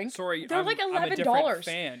 Drink. Sorry, they're like $11.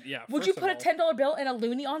 Fan. Yeah. Would you put a $10 bill in a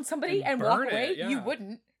loonie on somebody and walk away? You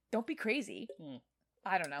wouldn't. Don't be crazy.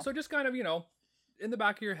 I don't know. So just kind of, you know, in the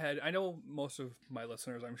back of your head, I know most of my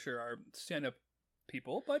listeners, I'm sure, are stand-up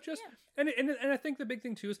people, but just and I think the big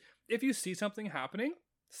thing too is if you see something happening,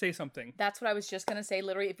 say something. That's what I was just gonna say.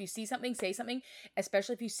 Literally, if you see something, say something.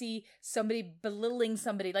 Especially if you see somebody belittling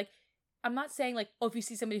somebody. Like, I'm not saying like, oh, if you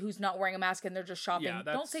see somebody who's not wearing a mask and they're just shopping,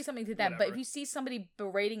 don't say something to them. Whatever. But if you see somebody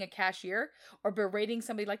berating a cashier or berating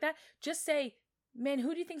somebody like that, just say, man,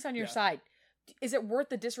 who do you think's on your side? Is it worth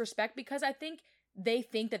the disrespect? Because I think they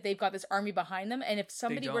think that they've got this army behind them, and if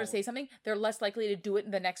somebody were to say something, they're less likely to do it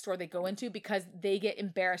in the next store they go into because they get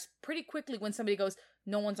embarrassed pretty quickly when somebody goes,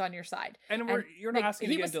 no one's on your side. And you're not asking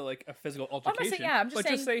to get into like a physical altercation. I'm just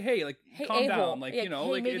saying, just say, hey, like, calm down, like, you know,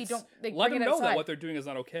 like, maybe don't let them know that what they're doing is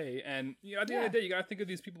not okay. And you know, at the end of the day, you got to think of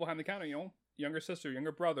these people behind the counter. You know, younger sister,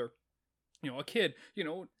 younger brother, a kid,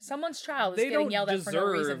 someone's child is getting yelled at for no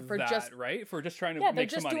reason for just trying to they're make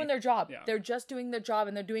just some money. doing their job. Yeah. They're just doing their job,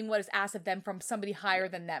 and they're doing what is asked of them from somebody higher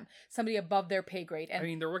than them, somebody above their pay grade. And I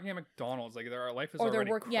mean, they're working at McDonald's, like their life is already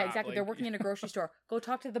crap. Yeah, exactly. Like, they're working in a grocery store. Go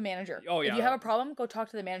talk to the manager. Oh yeah. If you have a problem, go talk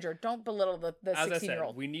to the manager. Don't belittle the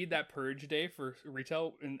 16-year-old. We need that purge day for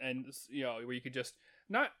retail, and where you could just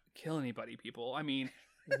not kill anybody. People. I mean.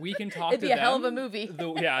 We can talk It'd to be a them. hell of a movie.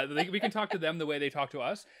 We can talk to them the way they talk to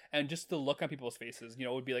us, and just the look on people's faces,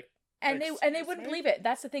 would be like. And they wouldn't believe it.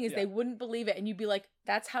 That's the thing is they wouldn't believe it, and you'd be like,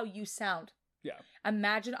 "That's how you sound." Yeah.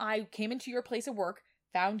 Imagine I came into your place of work,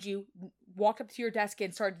 found you, walked up to your desk,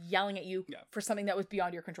 and started yelling at you for something that was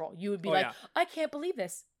beyond your control. You would be "I can't believe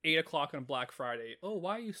this." 8 o'clock on Black Friday. Oh,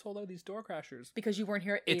 why you sold out these door crashers? Because you weren't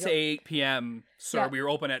here at 8. It's 8 p.m., sir. Yeah. We were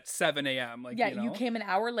open at 7 a.m. You came an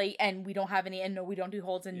hour late, and we don't have any, and no, we don't do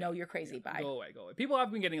holds, and no, you're crazy. Bye. Go away. People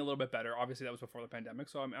have been getting a little bit better. Obviously, that was before the pandemic,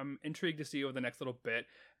 so I'm intrigued to see over the next little bit.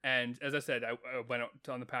 And as I said, I went out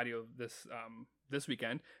on the patio this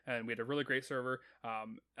weekend, and we had a really great server.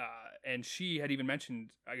 And she had even mentioned,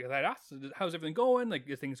 I asked, "How's everything going? Like,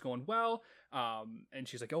 is things going well?" And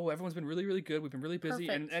she's like, "Oh, everyone's been really, really good. We've been really busy."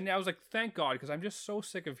 And I was like, "Thank God," because I'm just so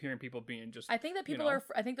sick of hearing people being just. I think that people are.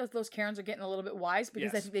 I think those Karens are getting a little bit wise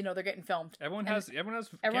because I think they know they're getting filmed. Everyone's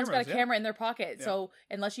got a camera in their pocket. So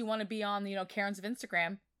unless you want to be on, Karens of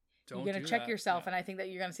Instagram. You're going to check yourself, and I think that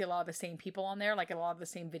you're going to see a lot of the same people on there, like a lot of the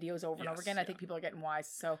same videos over and over again. I think people are getting wise,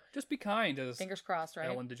 so... Just be kind, as fingers crossed, right?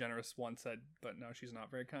 Ellen DeGeneres once said, but no, she's not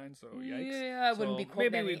very kind, so yikes. Yeah, I wouldn't be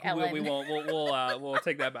quoting Ellen. We won't. We'll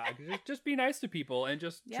take that back. Just be nice to people, and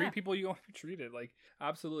just treat people you want to be treated. Like,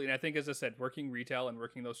 absolutely. And I think, as I said, working retail and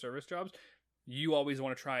working those service jobs, you always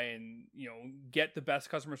want to try and, get the best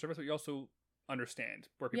customer service, but you also... understand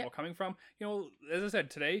where people are coming from. As I said,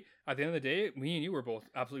 today, at the end of the day, me and you were both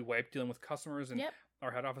absolutely wiped dealing with customers and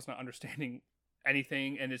our head office not understanding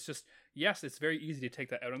anything. And it's just, yes, it's very easy to take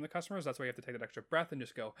that out on the customers. That's why you have to take that extra breath and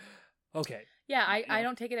just go, okay. Yeah, I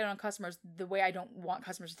don't take it out on customers the way I don't want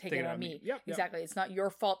customers to take it out on me. Yep, exactly. It's not your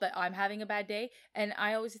fault that I'm having a bad day. And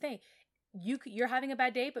I always think, you're having a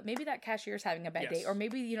bad day, but maybe that cashier's having a bad day, or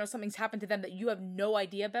maybe something's happened to them that you have no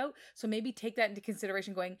idea about. So maybe take that into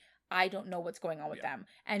consideration, going, I don't know what's going on with them,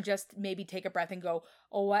 and just maybe take a breath and go,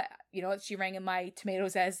 oh, what, she rang in my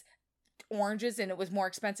tomatoes as oranges and it was more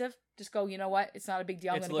expensive. Just go, you know what? It's not a big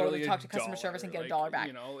deal. I'm going to go talk to customer service and get $1 back.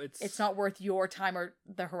 It's not worth your time or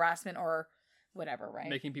the harassment or whatever, right?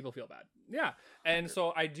 Making people feel bad. Yeah. And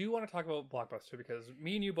so I do want to talk about Blockbuster because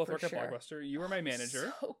me and you both work at Blockbuster. You were my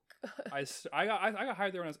manager. So good. I got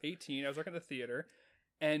hired there when I was 18. I was working at the theater.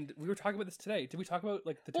 And we were talking about this today. Did we talk about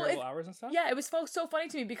the terrible hours and stuff? Yeah, it was so funny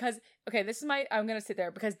to me because, okay, I'm going to sit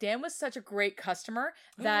there because Dan was such a great customer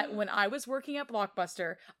that when I was working at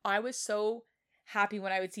Blockbuster, I was so happy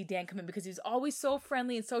when I would see Dan come in because he was always so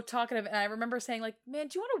friendly and so talkative. And I remember saying like, man,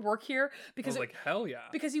 do you want to work here? Because I was like, hell yeah.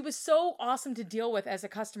 Because he was so awesome to deal with as a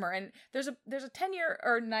customer. And there's a 10-year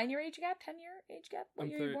or 9-year age gap? 10-year age gap? What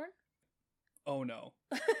year are you born? Oh, no.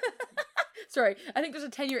 Sorry, I think there's a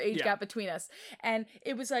 10-year age gap between us. And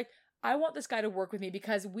it was like, I want this guy to work with me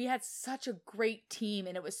because we had such a great team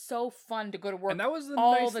and it was so fun to go to work and that was the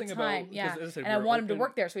all nice the thing time. About, yeah. Said, and I wanted him to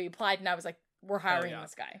work there, so he applied and I was like, we're hiring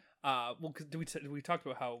this guy. Well, cause we talked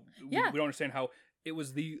about how we don't understand how it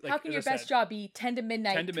was how can your best job be 10 to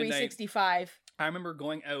midnight, 365? I remember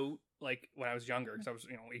going out like when I was younger because I was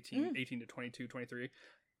 18 to 22, 23,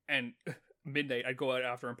 and midnight I'd go out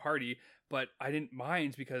after and party, but I didn't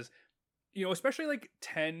mind because especially like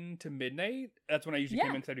 10 to midnight, that's when I usually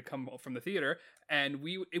came in because I would come from the theater, and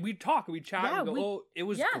we'd talk, we'd chat, and go, it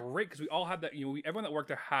was great because we all had that, everyone that worked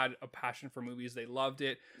there had a passion for movies. They loved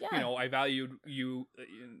it. Yeah. I valued you,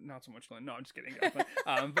 not so much, Lynn. No, I'm just kidding. But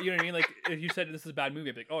you know what I mean? Like, if you said this is a bad movie,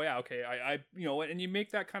 I'd be like, oh yeah, okay. I and you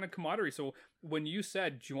make that kind of camaraderie. So when you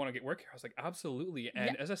said, do you want to get work here? I was like, absolutely.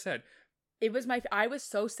 And as I said, I was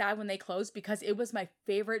so sad when they closed because it was my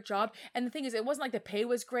favorite job. And the thing is, it wasn't like the pay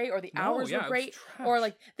was great or the hours were great or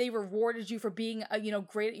like they rewarded you for being,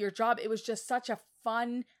 great at your job. It was just such a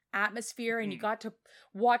fun atmosphere and you got to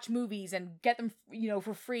watch movies and get them,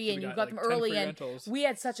 for free and you got them early. And we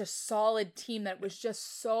had such a solid team that was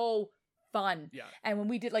just so fun. Yeah. And when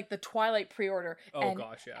we did like the Twilight pre-order yeah.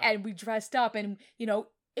 And we dressed up and,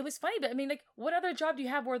 it was funny, but I mean, like, what other job do you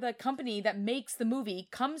have where the company that makes the movie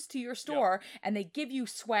comes to your store and they give you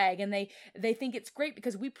swag and they think it's great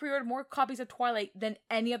because we pre-ordered more copies of Twilight than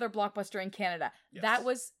any other Blockbuster in Canada. Yes. That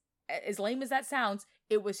was, as lame as that sounds,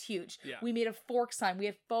 it was huge. Yeah. We made a fork sign. We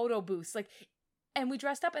had photo booths. Like, and we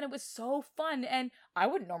dressed up, and it was so fun. And I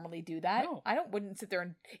wouldn't normally do that. No. Wouldn't sit there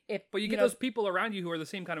and But you get those people around you who are the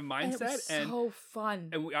same kind of mindset. And it was so fun.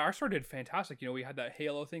 And our store did fantastic. We had that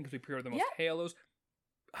Halo thing because we pre-ordered the most Halos.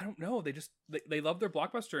 I don't know. They love their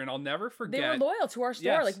Blockbuster, and I'll never forget. They were loyal to our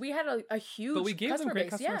store. Yes. Like, we had a huge, but we gave them great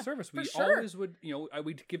customer service. We always would,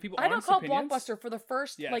 we'd give people. I don't call Blockbuster for the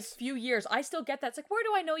first few years. I still get that. It's like, where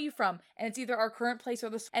do I know you from? And it's either our current place or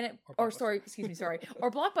or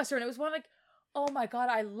Blockbuster. And it was one like, oh my God,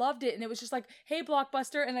 I loved it. And it was just like, hey,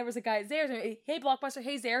 Blockbuster. And there was a guy, Zares. And, hey, Blockbuster,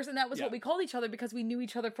 hey, Zares. And that was what we called each other because we knew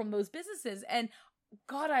each other from those businesses. And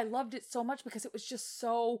God, I loved it so much because it was just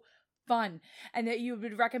so fun. And that you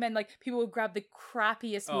would recommend, like, people would grab the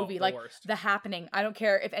crappiest movie, like worst. The Happening. I don't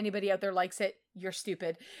care if anybody out there likes it. You're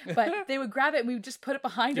stupid. But they would grab it and we would just put it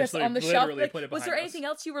behind us on the shelf. Like, was there anything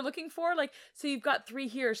else you were looking for? Like, so you've got 3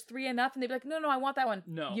 here. Is 3 enough? And they'd be like, no, I want that one.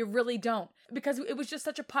 No. You really don't. Because it was just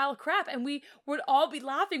such a pile of crap. And we would all be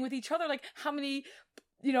laughing with each other, like, how many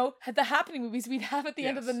the Happening movies we'd have at the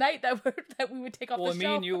end of the night that we would take off the shelf.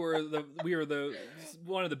 Well, me and you were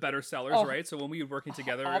one of the better sellers, right? So when we were working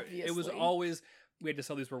together, obviously. It was always, we had to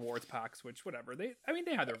sell these rewards packs, which whatever, they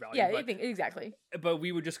had their value. Yeah, exactly. But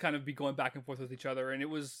we would just kind of be going back and forth with each other, and it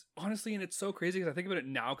was honestly, and it's so crazy because I think about it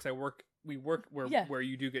now because we work where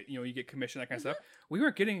you do get, you get commission, that kind of stuff. We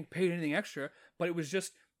weren't getting paid anything extra, but it was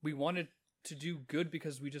just, we wanted to do good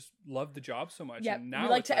because we just loved the job so much. Yeah, and now we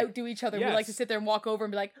like to outdo each other. Yes. We like to sit there and walk over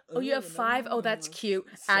and be like, oh, you have 5? Oh, that's cute.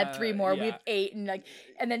 Add 3 more. We have 8.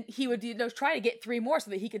 And then he would try to get 3 more so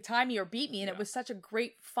that he could tie me or beat me. And it was such a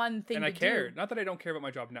great, fun thing to do. And I cared. Not that I don't care about my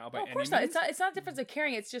job now, but of course not. It's not a difference of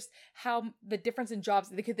caring. It's just how the difference in jobs,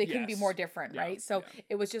 they couldn't be more different, right? So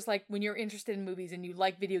it was just like when you're interested in movies and you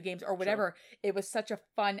like video games or whatever, it was such a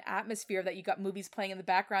fun atmosphere that you got movies playing in the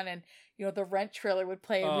background and, the Rent trailer would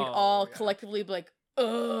play and we'd all collectively be like,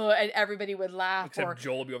 oh, and everybody would laugh. Except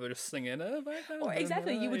Joel would be over there just singing. Or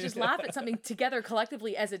exactly, you would just laugh at something together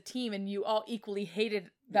collectively as a team, and you all equally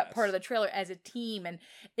hated that part of the trailer as a team, and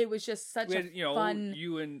it was just such a fun.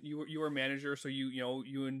 You were a manager, so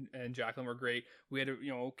you and Jacqueline were great. We had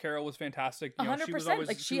Carol was fantastic.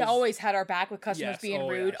 100%. She always had our back with customers being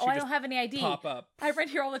rude. I don't have any ID. Pop up. I rent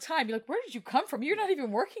here all the time. You're like, where did you come from? You're not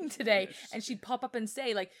even working today. Yes. And she'd pop up and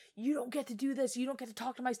say, like, you don't get to do this. You don't get to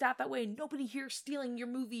talk to my staff that way. Nobody here stealing your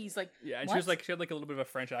movies. Like, and what? She had like a little bit of a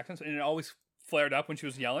French accent, and it always flared up when she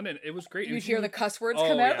was yelling, and it was great. You'd hear the cuss words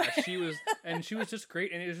come out. Yeah, she was just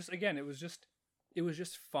great, and it was just, again, it was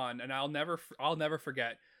just fun, and I'll never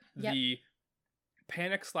forget the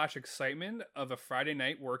panic / excitement of a Friday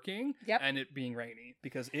night working and it being rainy,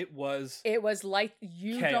 because it was like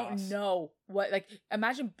you chaos. Don't know what, like,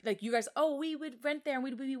 imagine, like, you guys, we would rent there and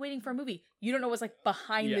we'd be waiting for a movie. You don't know what's like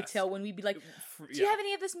behind the till when we'd be like, do you have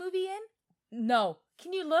any of this movie in? No.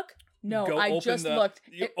 Can you look? No, I just looked.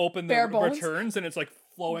 You open the returns and it's like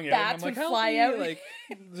flowing out. Bats would fly out. Like,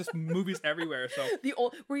 just movies everywhere. So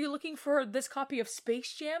were you looking for this copy of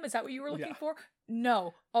Space Jam? Is that what you were looking for?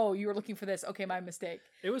 No. Oh, you were looking for this. Okay, my mistake.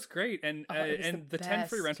 It was great, and the 10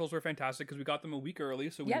 free rentals were fantastic because we got them a week early,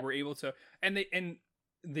 so we were able to. And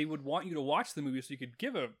they would want you to watch the movie so you could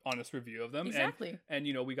give a honest review of them. Exactly. And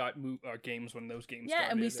we got games when those games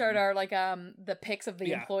started. And we started our the pics of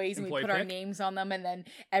the employees, and we put our names on them, and then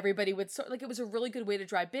everybody would it was a really good way to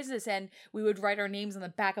drive business, and we would write our names on the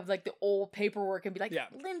back of like the old paperwork and be like,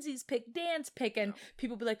 Lindsay's pick, Dan's pick, and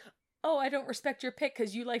people would be like, oh, I don't respect your pick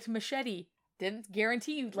because you liked Machete. Didn't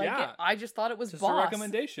guarantee you'd like it. I just thought it was just a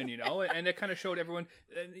recommendation, and it kind of showed everyone.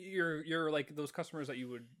 You're like those customers that you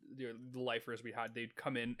would, the lifers we had. They'd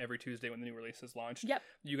come in every Tuesday when the new releases launched. Yep.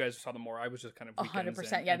 You guys saw them more. I was just kind of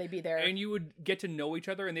 100%. Yeah, they'd be there, and you would get to know each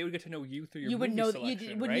other, and they would get to know you through your. You would know that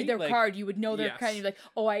you would need their card. You would know their card. You'd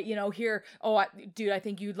be like, dude, I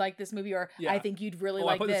think you'd like this movie, or I think you'd really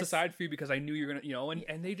like this. I put this aside for you because I knew you're gonna,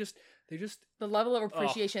 and they just the level of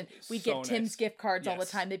appreciation. We'd get Tim's gift cards all the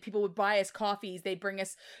time. That people would buy us coffees. They'd bring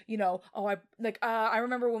us, I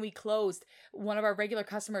remember when we closed, one of our regular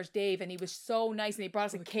customers, Dave, and he was so nice, and he brought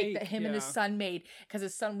us a cake that him and his son made because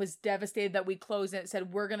his son was devastated that we closed, and it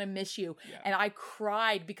said, "We're gonna miss you." And I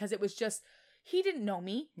cried because it was just, he didn't know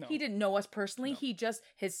me. No. He didn't know us personally. No.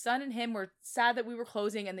 His son and him were sad that we were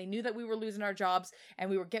closing, and they knew that we were losing our jobs, and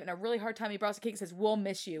we were getting a really hard time. He brought us a cake and says, "We'll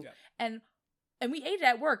miss you." And we ate it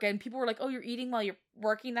at work, and people were like, "Oh, you're eating while you're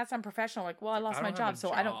working? That's unprofessional." Like, well, I lost my job,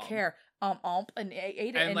 so I don't care. And I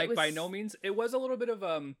ate it. And like, by no means, it was a little bit of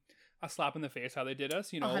a slap in the face how they did us.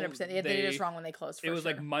 100%. They did us wrong when they closed. It was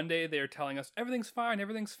like Monday they were telling us everything's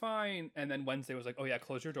fine, and then Wednesday was like, "Oh yeah,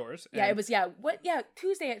 close your doors."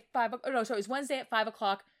 Tuesday at 5. Oh no, so it was Wednesday at 5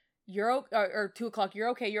 o'clock. or 2:00, you're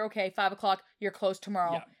okay. 5:00, you're closed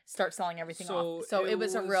tomorrow. Yeah. Start selling everything off. So it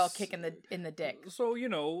was a real kick in the dick. So,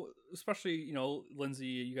 especially, Lindsay,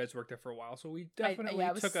 you guys worked there for a while. So we definitely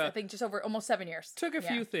I think just over almost 7 years. Took a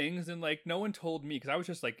few things, and like no one told me, because I was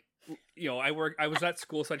just like, I was at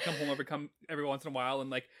school, so I'd come home every once in a while, and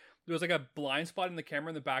like there was like a blind spot in the camera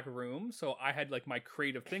in the back room, so I had like my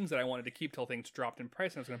creative things that I wanted to keep till things dropped in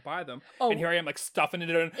price and I was going to buy them. And here I am like stuffing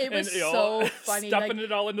it in. It was so funny. Stuffing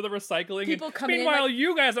it all into the recycling. People coming meanwhile, in,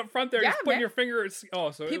 you guys up front there just putting your fingers.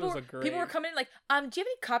 Oh, so people, it was a great. People were coming in like, do you have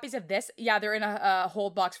any copies of this? Yeah, they're in a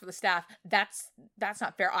hold box for the staff. That's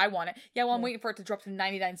not fair. I want it. Yeah, well, I'm waiting for it to drop to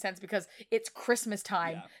 99 cents because it's Christmas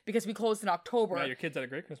time because we closed in October. Yeah, your kids had a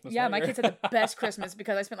great Christmas. Yeah, my kids had the best Christmas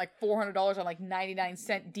because I spent like $400 on like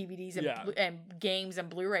 99-cent DVDs and games and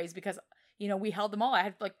Blu-rays because we held them all. I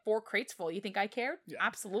had like 4 crates full. You think I cared? Yeah.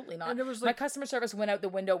 Absolutely not. And it was like, my customer service went out the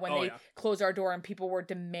window when they closed our door and people were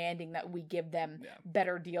demanding that we give them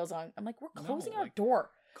better deals on. I'm like, we're closing our door.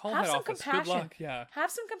 Have some compassion. Good luck. Yeah.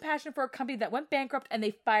 Have some compassion for a company that went bankrupt and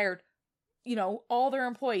they fired all their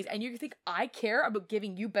employees. And you think I care about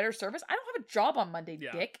giving you better service? I don't have a job on Monday,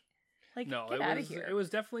 dick. Like, get out of here. It was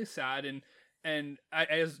definitely sad and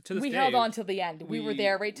as to this day, we held on till the end. We were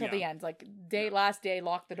there right till the end. Like last day,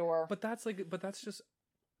 lock the door. But that's just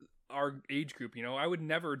our age group. I would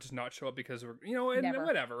never just not show up because we're and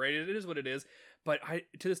whatever, right? It is what it is. But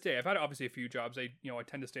to this day, I've had obviously a few jobs. I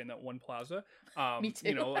tend to stay in that one plaza. Me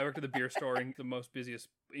too. I worked at the beer store and the most busiest.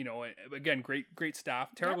 Again, great staff.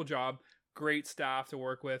 Terrible job. Great staff to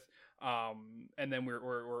work with. And then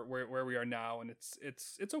we're where we are now, and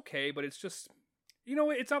it's okay, but it's just.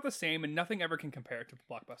 It's not the same, and nothing ever can compare to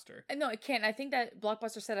Blockbuster. No, it can't. I think that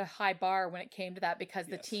Blockbuster set a high bar when it came to that because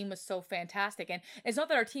the team was so fantastic. And it's not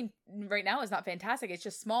that our team right now is not fantastic. It's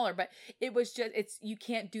just smaller, but it was just, you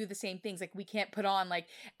can't do the same things. Like we can't put on like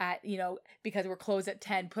at, because we're closed at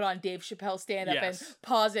 10, put on Dave Chappelle stand up and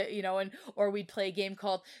pause it, or we'd play a game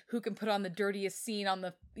called Who Can Put on the Dirtiest Scene on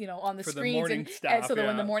the, on the screens. And so that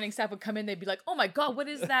when the morning staff would come in, they'd be like, oh my God, what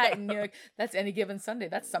is that? And you're like, that's Any Given Sunday.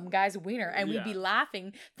 That's some guy's wiener. And we'd be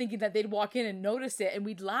laughing, thinking that they'd walk in and notice it, and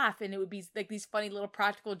we'd laugh, and it would be like these funny little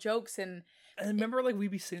practical jokes. And remember, like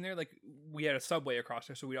we'd be sitting there, like we had a Subway across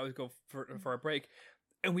there, so we'd always go for a break,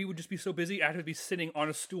 and we would just be so busy, I'd be sitting on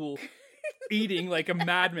a stool. Eating like a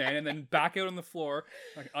madman and then back out on the floor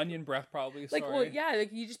like onion breath probably. Like, well, yeah, like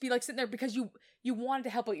you just be like sitting there because you wanted to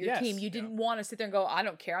help out your team. You didn't want to sit there and go, I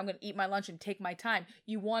don't care, I'm going to eat my lunch and take my time.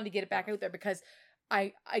 You wanted to get it back out there because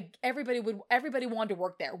everybody wanted to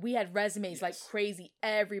work there. We had resumes like crazy.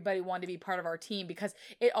 Everybody wanted to be part of our team because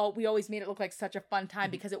we always made it look like such a fun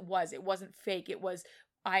time because it wasn't fake. It was.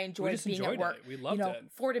 I enjoyed being at work. We loved it.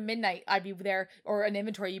 4 to midnight, I'd be there, or an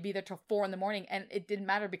inventory, you'd be there till 4 a.m, and it didn't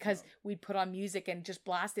matter because we'd put on music and just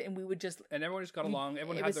blast it, and we would just. And everyone just got along.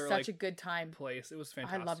 Everyone had their such a good time. Place. It was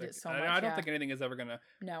fantastic. I loved it so much. And I don't think anything is ever gonna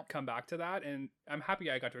come back to that. And I'm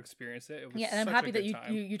happy I got to experience it. It was and I'm happy that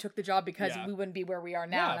you took the job because we wouldn't be where we are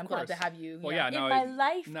now. And I'm glad to have you. Well, in my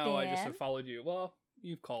life. No, I just have followed you. Well,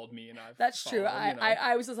 you've called me, and I've. That's true.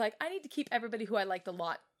 I was just like, I need to keep everybody who I liked a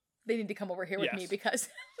lot. They need to come over here with me because.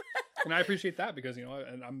 And I appreciate that because,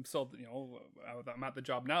 and I'm still, I'm at the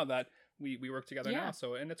job now that we work together now.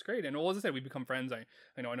 So, and it's great. And as I said, we become friends. I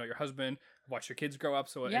know your husband, watch your kids grow up.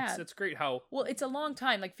 So it's great how. Well, it's a long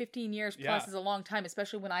time, like 15 years plus is a long time,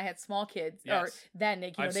 especially when I had small kids or then,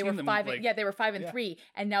 they were 5. They were 5 and 3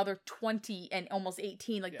 and now they're 20 and almost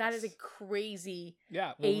 18. Like that is a crazy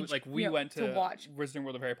age. Like we went to watch Wizarding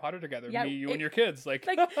World of Harry Potter together. Yeah, me, you and your kids. Like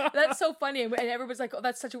that's so funny. And everybody's like, oh,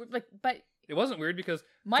 that's such a, like, but. It wasn't weird because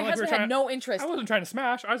my husband had no interest. I wasn't trying to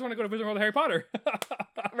smash. I just want to go to Wizarding World of Harry Potter.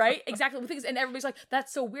 Right? Exactly. And everybody's like,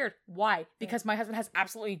 that's so weird. Why? Because my husband has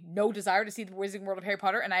absolutely no desire to see the Wizarding World of Harry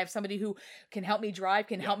Potter, and I have somebody who can help me drive,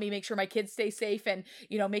 can help me make sure my kids stay safe, and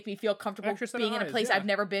make me feel comfortable being in a place I've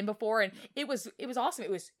never been before. And it was awesome.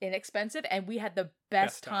 It was inexpensive, and we had the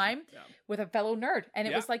best time with a fellow nerd. And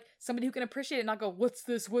it was like somebody who can appreciate it and not go, what's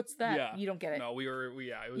this? What's that? Yeah. You don't get it. No,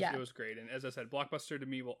 it was great. And as I said, Blockbuster to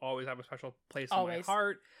me will always have a special place in my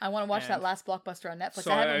heart. I want to watch that last Blockbuster on Netflix.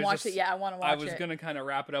 So I haven't watched it yet. I want to watch it. I was going to kind of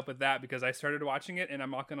wrap it up with that because I started watching it, and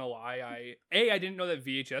I'm not going to lie. I didn't know that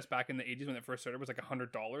VHS back in the 80s when it first started was like $100.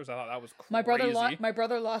 I thought that was crazy. My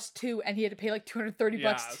brother lost 2, and he had to pay like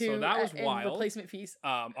 $230 too. So that was wild. In replacement fees.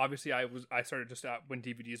 Obviously, I started just when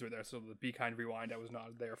DVDs were there, so the Be Kind Rewind I was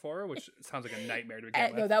not there for, which sounds like a nightmare to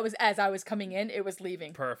begin with. No, that was as I was coming in. It was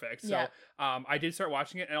leaving. Perfect. So I did start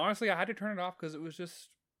watching it, and honestly, I had to turn it off because it was just.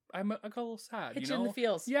 I got a little sad. Hit you in the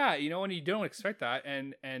feels. Yeah, and you don't expect that,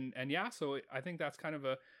 and so I think that's kind of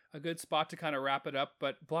a good spot to kind of wrap it up.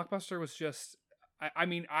 But Blockbuster was just, I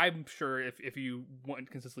mean, I'm sure if you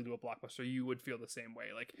went consistently to a Blockbuster, you would feel the same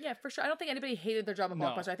way. Like, yeah, for sure. I don't think anybody hated their job at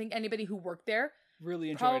Blockbuster. I think anybody who worked there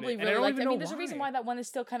really enjoyed probably it. really liked it. I mean, there's a reason why that one is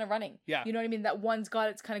still kind of running. Yeah. You know what I mean? That one's got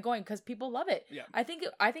it's kind of going because people love it. Yeah. I think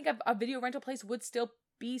a video rental place would still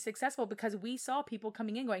be successful because we saw people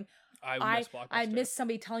coming in going, I miss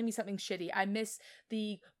somebody telling me something shitty. I miss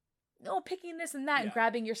the picking this and that and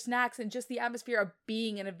grabbing your snacks and just the atmosphere of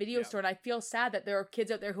being in a video store. And I feel sad that there are kids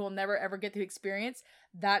out there who will never ever get to experience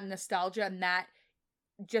that nostalgia and that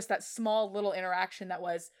just that small little interaction that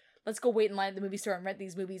was, let's go wait in line at the movie store and rent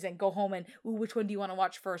these movies and go home and, ooh, which one do you want to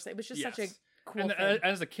watch first? It was just such a cool thing.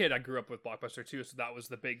 As a kid, I grew up with Blockbuster too, so that was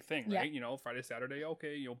the big thing, right? You know, Friday, Saturday,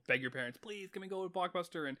 okay, beg your parents, please, can we go to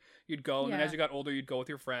Blockbuster? And you'd go, and then as you got older, you'd go with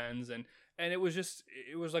your friends, and it was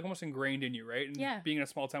like almost ingrained in you, right? And being in a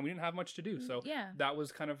small town, we didn't have much to do, so that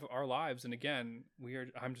was kind of our lives. And again,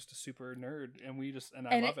 I'm just a super nerd, and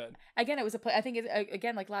I love it. Again, it was a place. I think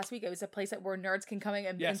again, like last week, it was a place where nerds can come in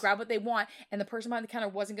and grab what they want, and the person behind the counter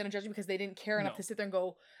wasn't going to judge you because they didn't care enough to sit there and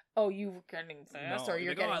go, oh, you're getting this, or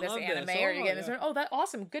you're getting this anime, or you're getting this. Oh, that's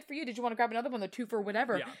awesome. Good for you. Did you want to grab another one? They're 2 for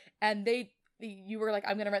whatever. Yeah. And you were like,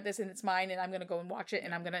 I'm going to rent this and it's mine and I'm going to go and watch it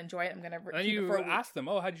and I'm going to enjoy it. I'm going to keep it for a week. And you asked them,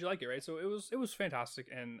 oh, how did you like it, right? So it was fantastic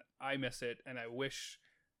and I miss it and I wish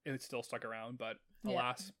it still stuck around, but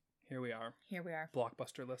alas, here we are.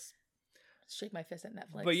 Blockbuster-less. Shake my fist at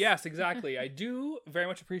Netflix. But yes, exactly. I do very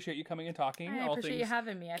much appreciate you coming and talking. I appreciate you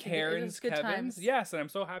having me. I think Karen's, good Kevin's. times. Yes, and I'm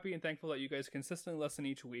so happy and thankful that you guys consistently listen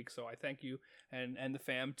each week. So I thank you and the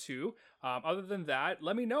fam too. Other than that,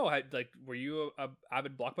 let me know. Were you a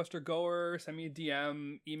avid Blockbuster goer? Send me a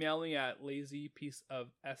DM. Email me at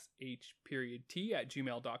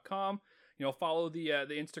lazypieceofsh.t@gmail.com. Follow the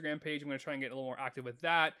Instagram page. I'm going to try and get a little more active with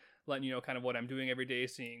that. Letting you know kind of what I'm doing every day,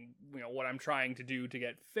 seeing what I'm trying to do to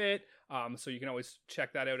get fit. So you can always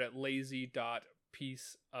check that out at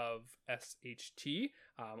lazy.pieceofsht,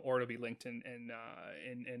 or it'll be linked in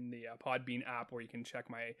the Podbean app, where you can check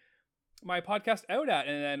my podcast out at.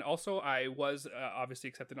 And then also I was obviously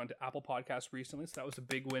accepted onto Apple Podcasts recently, so that was a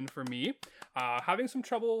big win for me. Having some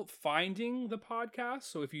trouble finding the podcast,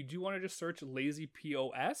 so if you do want to just search Lazy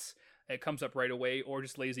POS, it comes up right away, or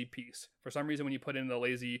just Lazy Piece. For some reason, when you put in the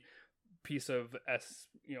Lazy Piece of S,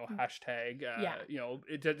 hashtag,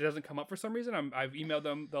 it doesn't come up for some reason. I've emailed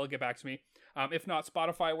them; they'll get back to me. If not,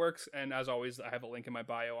 Spotify works, and as always, I have a link in my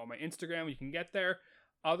bio on my Instagram. You can get there.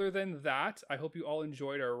 Other than that, I hope you all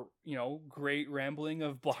enjoyed our, great rambling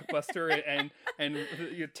of Blockbuster and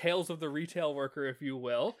tales of the retail worker, if you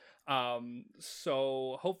will.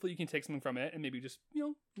 So hopefully you can take something from it, and maybe just,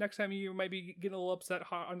 next time you might be getting a little upset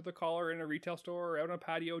hot under the collar in a retail store or out on a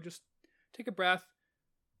patio, just take a breath.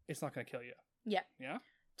 It's not going to kill you. Yeah. Yeah?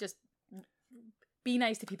 Just be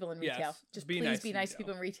nice to people in retail. Yes, just please be nice to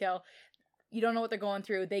people in retail. You don't know what they're going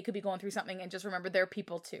through. They could be going through something, and just remember they're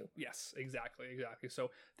people too. Yes, exactly.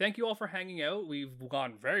 So thank you all for hanging out. We've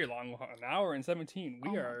gone very long, an hour and 17.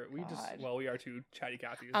 We are two chatty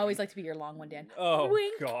Cathy's. I always like to be your long one, Dan. Oh,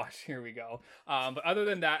 wink. Gosh, here we go. But other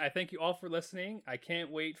than that, I thank you all for listening. I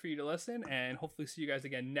can't wait for you to listen, and hopefully see you guys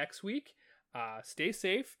again next week. Stay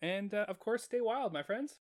safe, and of course, stay wild, my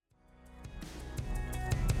friends.